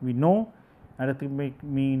 we know arithmetic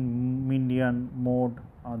mean, median, mode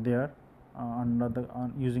are there under the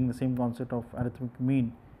using the same concept of arithmetic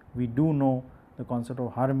mean. We do know the concept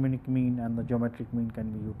of harmonic mean and the geometric mean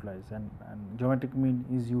can be utilized, and geometric mean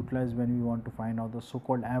is utilized when we want to find out the so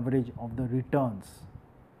called average of the returns,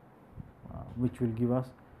 which will give us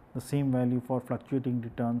the same value for fluctuating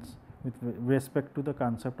returns with respect to the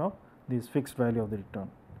concept of this fixed value of the return.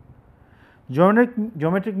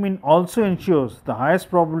 Geometric mean also ensures the highest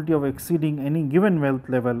probability of exceeding any given wealth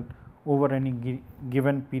level over any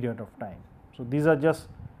given period of time. So, these are just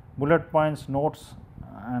bullet points, notes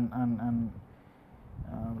and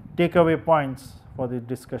takeaway points for the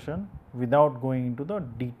discussion without going into the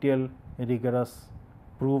detailed rigorous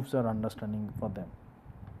proofs or understanding for them.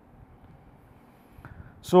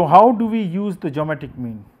 So, how do we use the geometric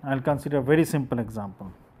mean? I will consider a very simple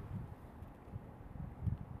example.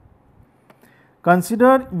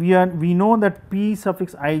 Consider we know that P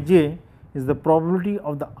suffix ij is the probability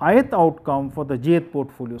of the ith outcome for the jth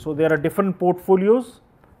portfolio. So, there are different portfolios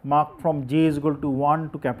marked from j is equal to 1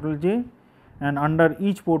 to capital J, and under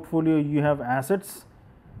each portfolio you have assets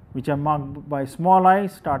which are marked by small I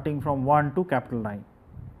starting from 1 to capital I.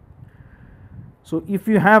 So, if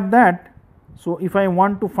you have that, so if I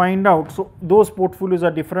want to find out, so those portfolios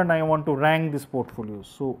are different, I want to rank these portfolios.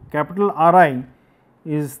 So, capital Ri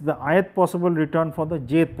is the ith possible return for the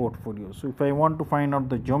jth portfolio. So, if I want to find out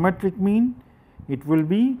the geometric mean, it will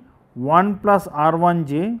be 1 plus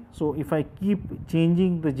R1j. So, if I keep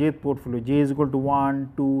changing the jth portfolio, j is equal to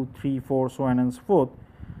 1, 2, 3, 4, so on and so forth.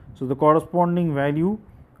 So, the corresponding value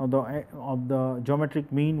of the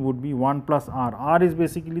geometric mean would be 1 plus R. R is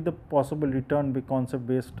basically the possible return by concept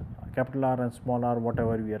based capital R and small r,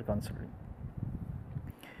 whatever we are considering.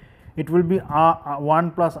 It will be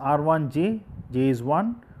 1 plus R1j, j is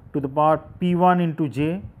 1 to the power P1 into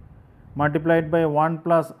j multiplied by 1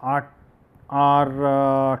 plus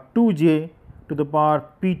R2j to the power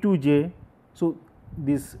P2j. So,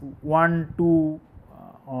 this 1, 2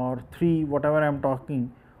 or 3 whatever I am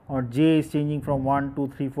talking, or j is changing from 1, 2,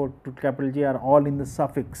 3, 4 to capital J are all in the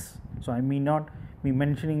suffix. So, I may not be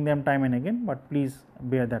mentioning them time and again, but please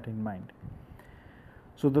bear that in mind.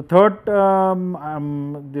 So, the third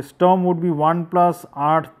this term would be 1 plus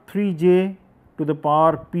R3j to the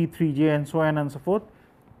power P3j and so on and so forth.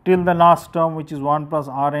 till the last term, which is 1 plus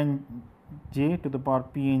r n j to the power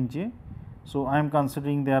p n j. So, I am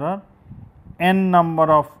considering there are n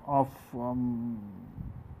number of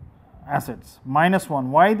assets minus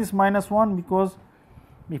 1. Why this minus 1? Because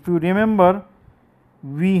if you remember,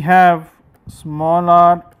 we have small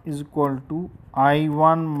r is equal to I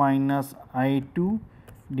 1 minus I 2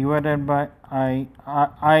 divided by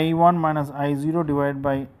I 1 minus I 0 divided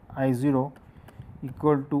by I 0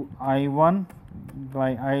 equal to I 1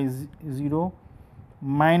 by I 0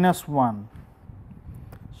 minus 1.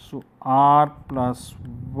 So, r plus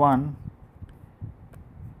 1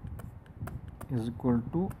 is equal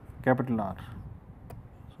to capital R.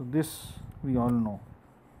 So, this we all know.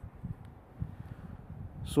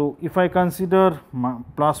 So, if I consider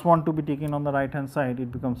plus 1 to be taken on the right hand side,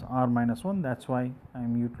 it becomes r minus 1. That is why I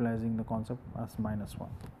am utilizing the concept as minus 1.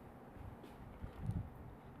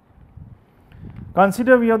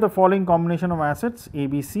 Consider we have the following combination of assets A,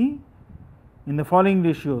 B, C in the following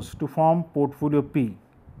ratios to form portfolio P.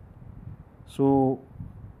 So,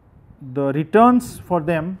 the returns for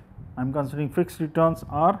them, I am considering fixed returns,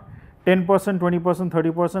 are 10%, 20%,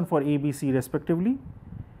 30% for A, B, C respectively.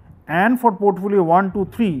 And for portfolio 1, 2,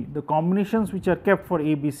 3, the combinations which are kept for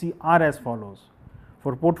A, B, C are as follows.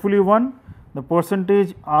 For portfolio 1, the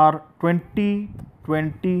percentage are 20,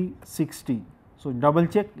 20, 60. So, double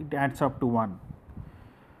check, it adds up to 1.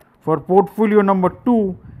 For portfolio number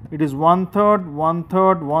 2, it is 1/3,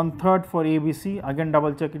 1/3, 1/3 for A, B, C, again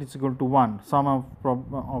double check, it is equal to 1, sum of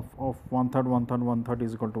 1/3, 1/3, 1/3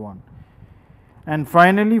 is equal to 1. And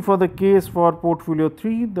finally, for the case for portfolio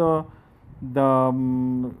 3, the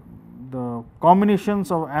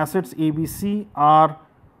combinations of assets A, B, C are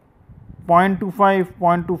 0.25,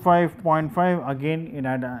 0.25, 0.5, again it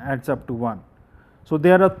adds up to 1. So,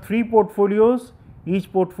 there are 3 portfolios,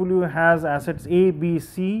 each portfolio has assets A, B,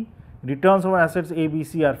 C, returns of assets A, B,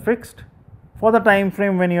 C are fixed for the time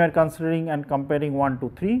frame when you are considering and comparing 1 to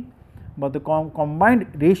 3, but the combined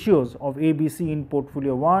ratios of A, B, C in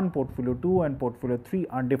portfolio 1, portfolio 2 and portfolio 3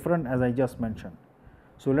 are different, as I just mentioned.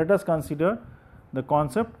 So, let us consider the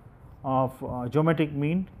concept of geometric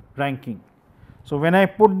mean ranking. So, when I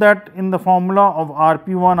put that in the formula of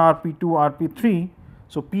RP1, RP2, RP3,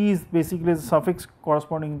 so P is basically the suffix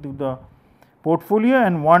corresponding to the portfolio,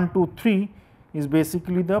 and 1, 2, 3 is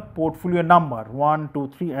basically the portfolio number 1, 2,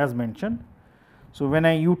 3 as mentioned. So, when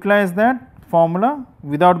I utilize that formula,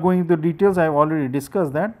 without going into details, I have already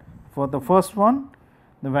discussed that. For the first one,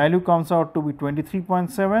 the value comes out to be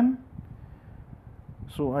 23.7.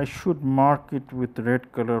 So, I should mark it with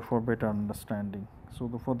red color for better understanding. So,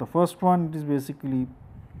 for the first one, it is basically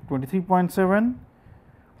 23.7.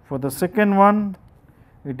 For the second one,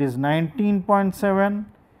 it is 19.7,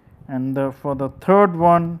 and for the third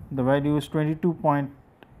one, the value is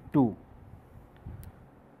 22.2.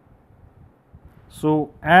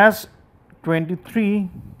 So, as 23,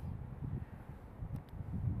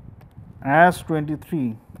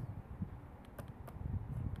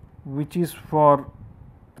 which is for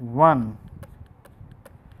 1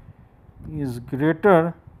 is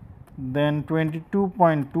greater than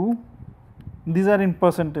 22.2, these are in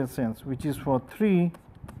percentage sense, which is for 3,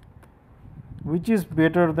 which is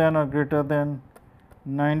better than or greater than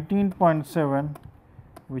 19.7,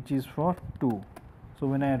 which is for 2. So,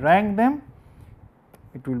 when I rank them,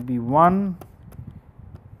 it will be 1,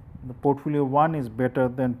 the portfolio 1 is better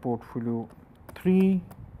than portfolio 3,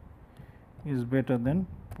 is better than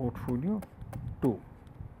portfolio 2.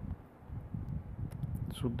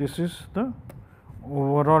 So, this is the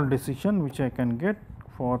overall decision which I can get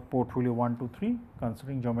for portfolio 1 to 3,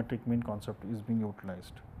 considering geometric mean concept is being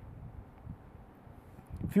utilized.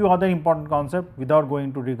 Few other important concepts without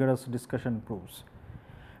going to rigorous discussion proofs.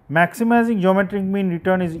 Maximizing geometric mean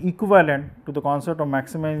return is equivalent to the concept of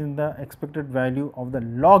maximizing the expected value of the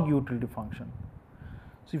log utility function.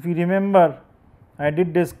 So, if you remember, I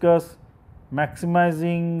did discuss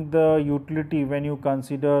maximizing the utility when you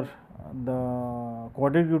consider the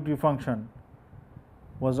quadratic utility function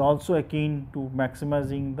was also akin to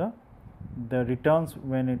maximizing the returns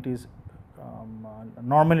when it is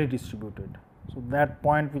normally distributed. So, that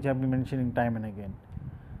point which I have been mentioning time and again.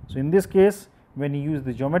 So, in this case, when you use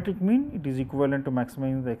the geometric mean, it is equivalent to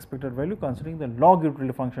maximizing the expected value considering the log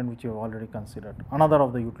utility function which you have already considered, another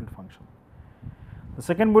of the utility function. The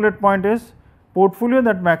second bullet point is portfolio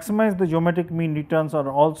that maximize the geometric mean returns are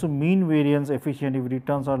also mean variance efficient if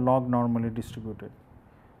returns are log normally distributed.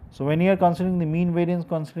 So, when you are considering the mean variance,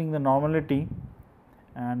 considering the normality,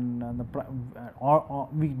 and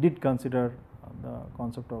we did consider the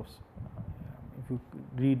concept of, if you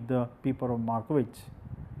read the paper of Markovitch.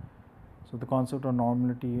 So, the concept of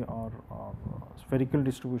normality or spherical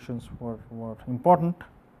distributions were important.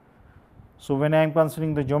 So, when I am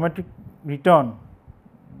considering the geometric return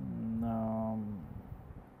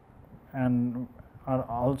and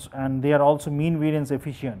they are also mean variance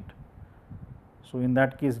efficient. So, in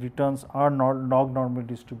that case returns are not log normally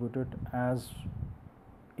distributed, as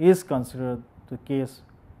is considered the case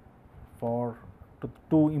for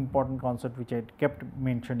two important concepts which I kept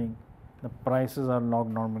mentioning. The prices are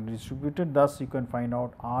log normally distributed, thus you can find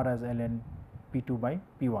out R as ln P2 by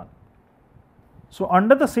P1. So,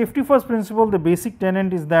 under the safety first principle, the basic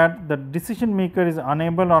tenet is that the decision maker is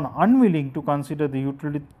unable or unwilling to consider the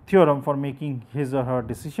utility theorem for making his or her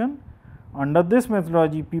decision. Under this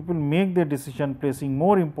methodology, people make their decision placing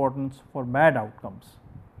more importance for bad outcomes.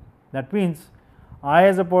 That means, I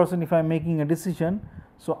as a person, if I am making a decision,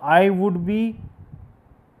 so I would be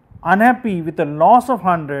unhappy with a loss of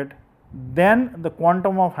 100 than the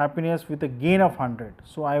quantum of happiness with a gain of 100.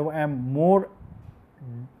 So, I am more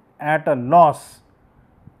at a loss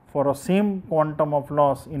for a same quantum of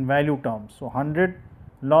loss in value terms. So, 100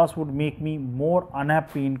 loss would make me more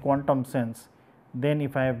unhappy in quantum sense than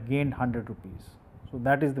if I have gained 100 rupees. So,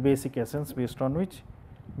 that is the basic essence based on which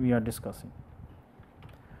we are discussing.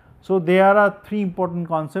 So, there are three important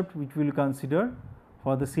concepts which we will consider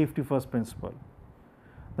for the safety first principle.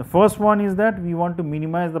 The first one is that we want to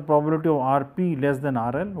minimize the probability of RP less than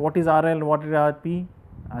RL. What is RL, what is RP?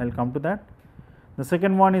 I will come to that. The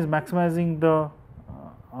second one is maximizing the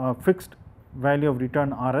fixed value of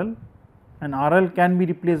return RL, and RL can be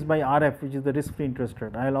replaced by RF, which is the risk free interest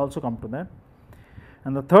rate. I will also come to that.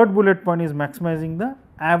 And the third bullet point is maximizing the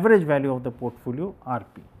average value of the portfolio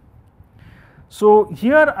RP. So,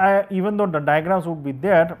 here even though the diagrams would be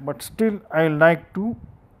there, but still I like to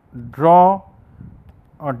draw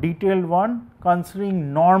a detailed one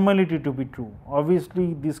considering normality to be true.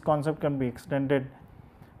 Obviously, this concept can be extended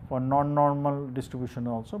for non-normal distribution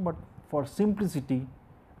also, but for simplicity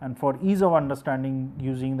and for ease of understanding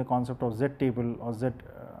using the concept of Z table or Z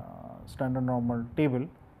standard normal table,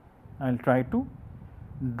 I will try to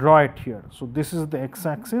draw it here. So, this is the x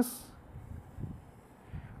axis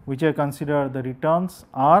which I consider the returns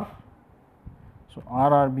R. So,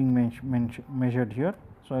 R are being measured here.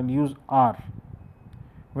 So, I will use R,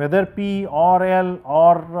 whether P or L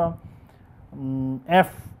or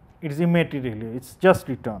F, it is immaterial, it is just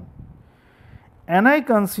return. And I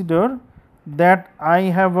consider that I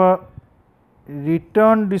have a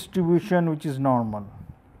return distribution which is normal.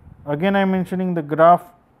 Again I am mentioning the graph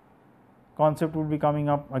concept will be coming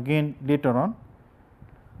up again later on.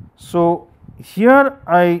 So, here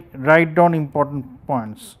I write down important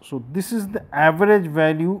points. So, this is the average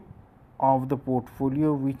value of the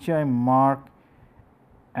portfolio which I mark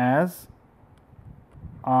as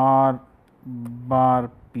R bar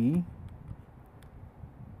P,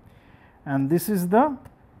 and this is the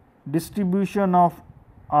distribution of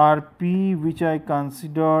RP which I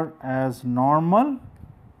consider as normal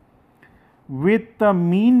with the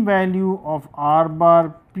mean value of R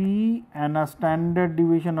bar P and a standard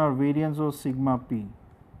deviation or variance of sigma P.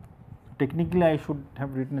 Technically, I should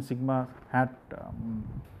have written sigma hat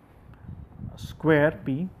square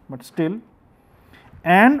P, but still,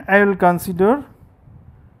 and I will consider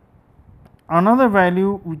another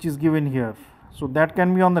value which is given here. So, that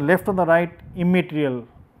can be on the left or the right, immaterial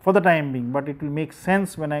for the time being, but it will make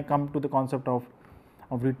sense when I come to the concept of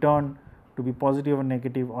return to be positive or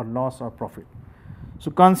negative or loss or profit. So,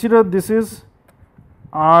 consider this is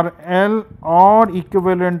RL or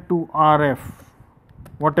equivalent to RF,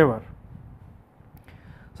 whatever.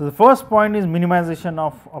 So, the first point is minimization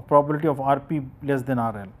of a probability of RP less than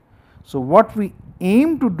RL. So, what we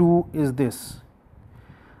aim to do is this.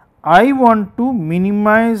 I want to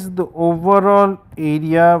minimize the overall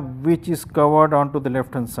area which is covered onto the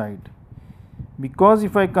left hand side, because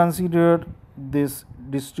if I consider this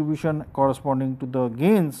distribution corresponding to the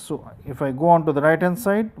gains. So, if I go on to the right hand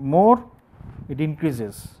side more, it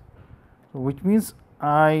increases. So, which means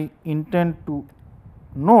I intend to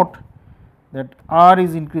note that R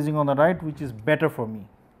is increasing on the right, which is better for me.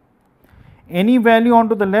 Any value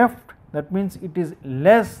onto the left, that means it is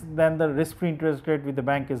less than the risk free interest rate which the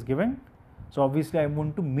bank is giving. So, obviously, I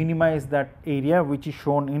want to minimize that area which is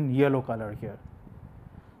shown in yellow color here.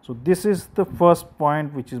 So, this is the first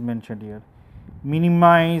point which is mentioned here,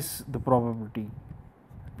 minimize the probability,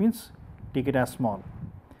 means take it as small.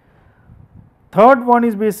 Third one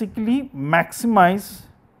is basically maximize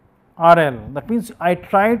RL, that means I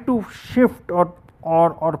try to shift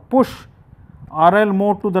or push RL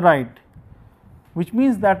more to the right, which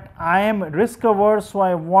means that I am risk averse. So,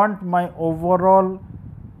 I want my overall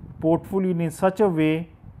portfolio in such a way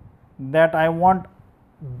that I want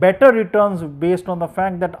better returns based on the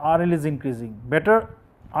fact that RL is increasing. Better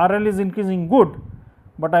RL is increasing, good,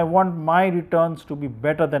 but I want my returns to be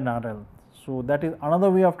better than RL. So, that is another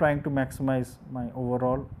way of trying to maximize my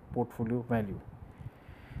overall portfolio value.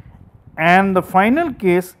 And the final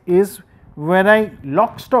case is where I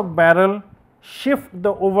lock, stock, barrel shift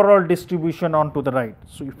the overall distribution onto the right.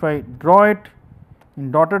 So, if I draw it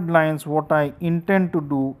in dotted lines, what I intend to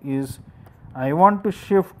do is I want to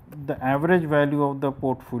shift the average value of the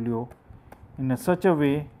portfolio in such a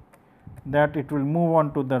way that it will move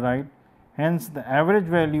on to the right. Hence, the average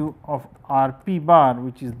value of RP bar,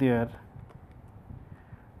 which is there,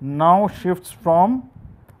 now shifts from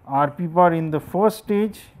RP bar in the first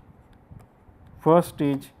stage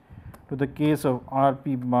to the case of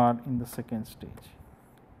RP bar in the second stage.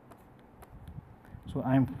 So,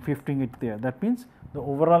 I am shifting it there. That means, the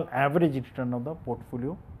overall average return of the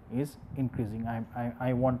portfolio is increasing.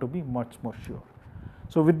 I want to be much more sure.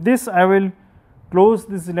 So, with this I will close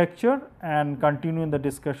this lecture and continue in the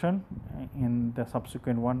discussion in the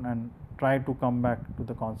subsequent one, and try to come back to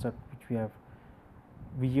the concept which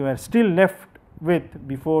we are still left with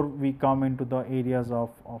before we come into the areas of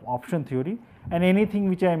option theory. And anything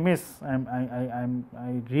which I miss, I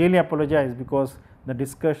really apologize, because the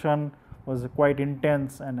discussion was quite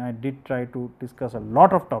intense and I did try to discuss a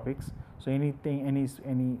lot of topics. So, anything,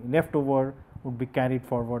 any leftover would be carried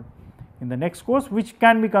forward in the next course, which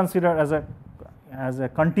can be considered as a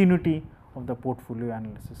continuity of the portfolio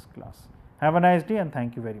analysis class. Have a nice day and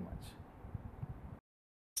thank you very much.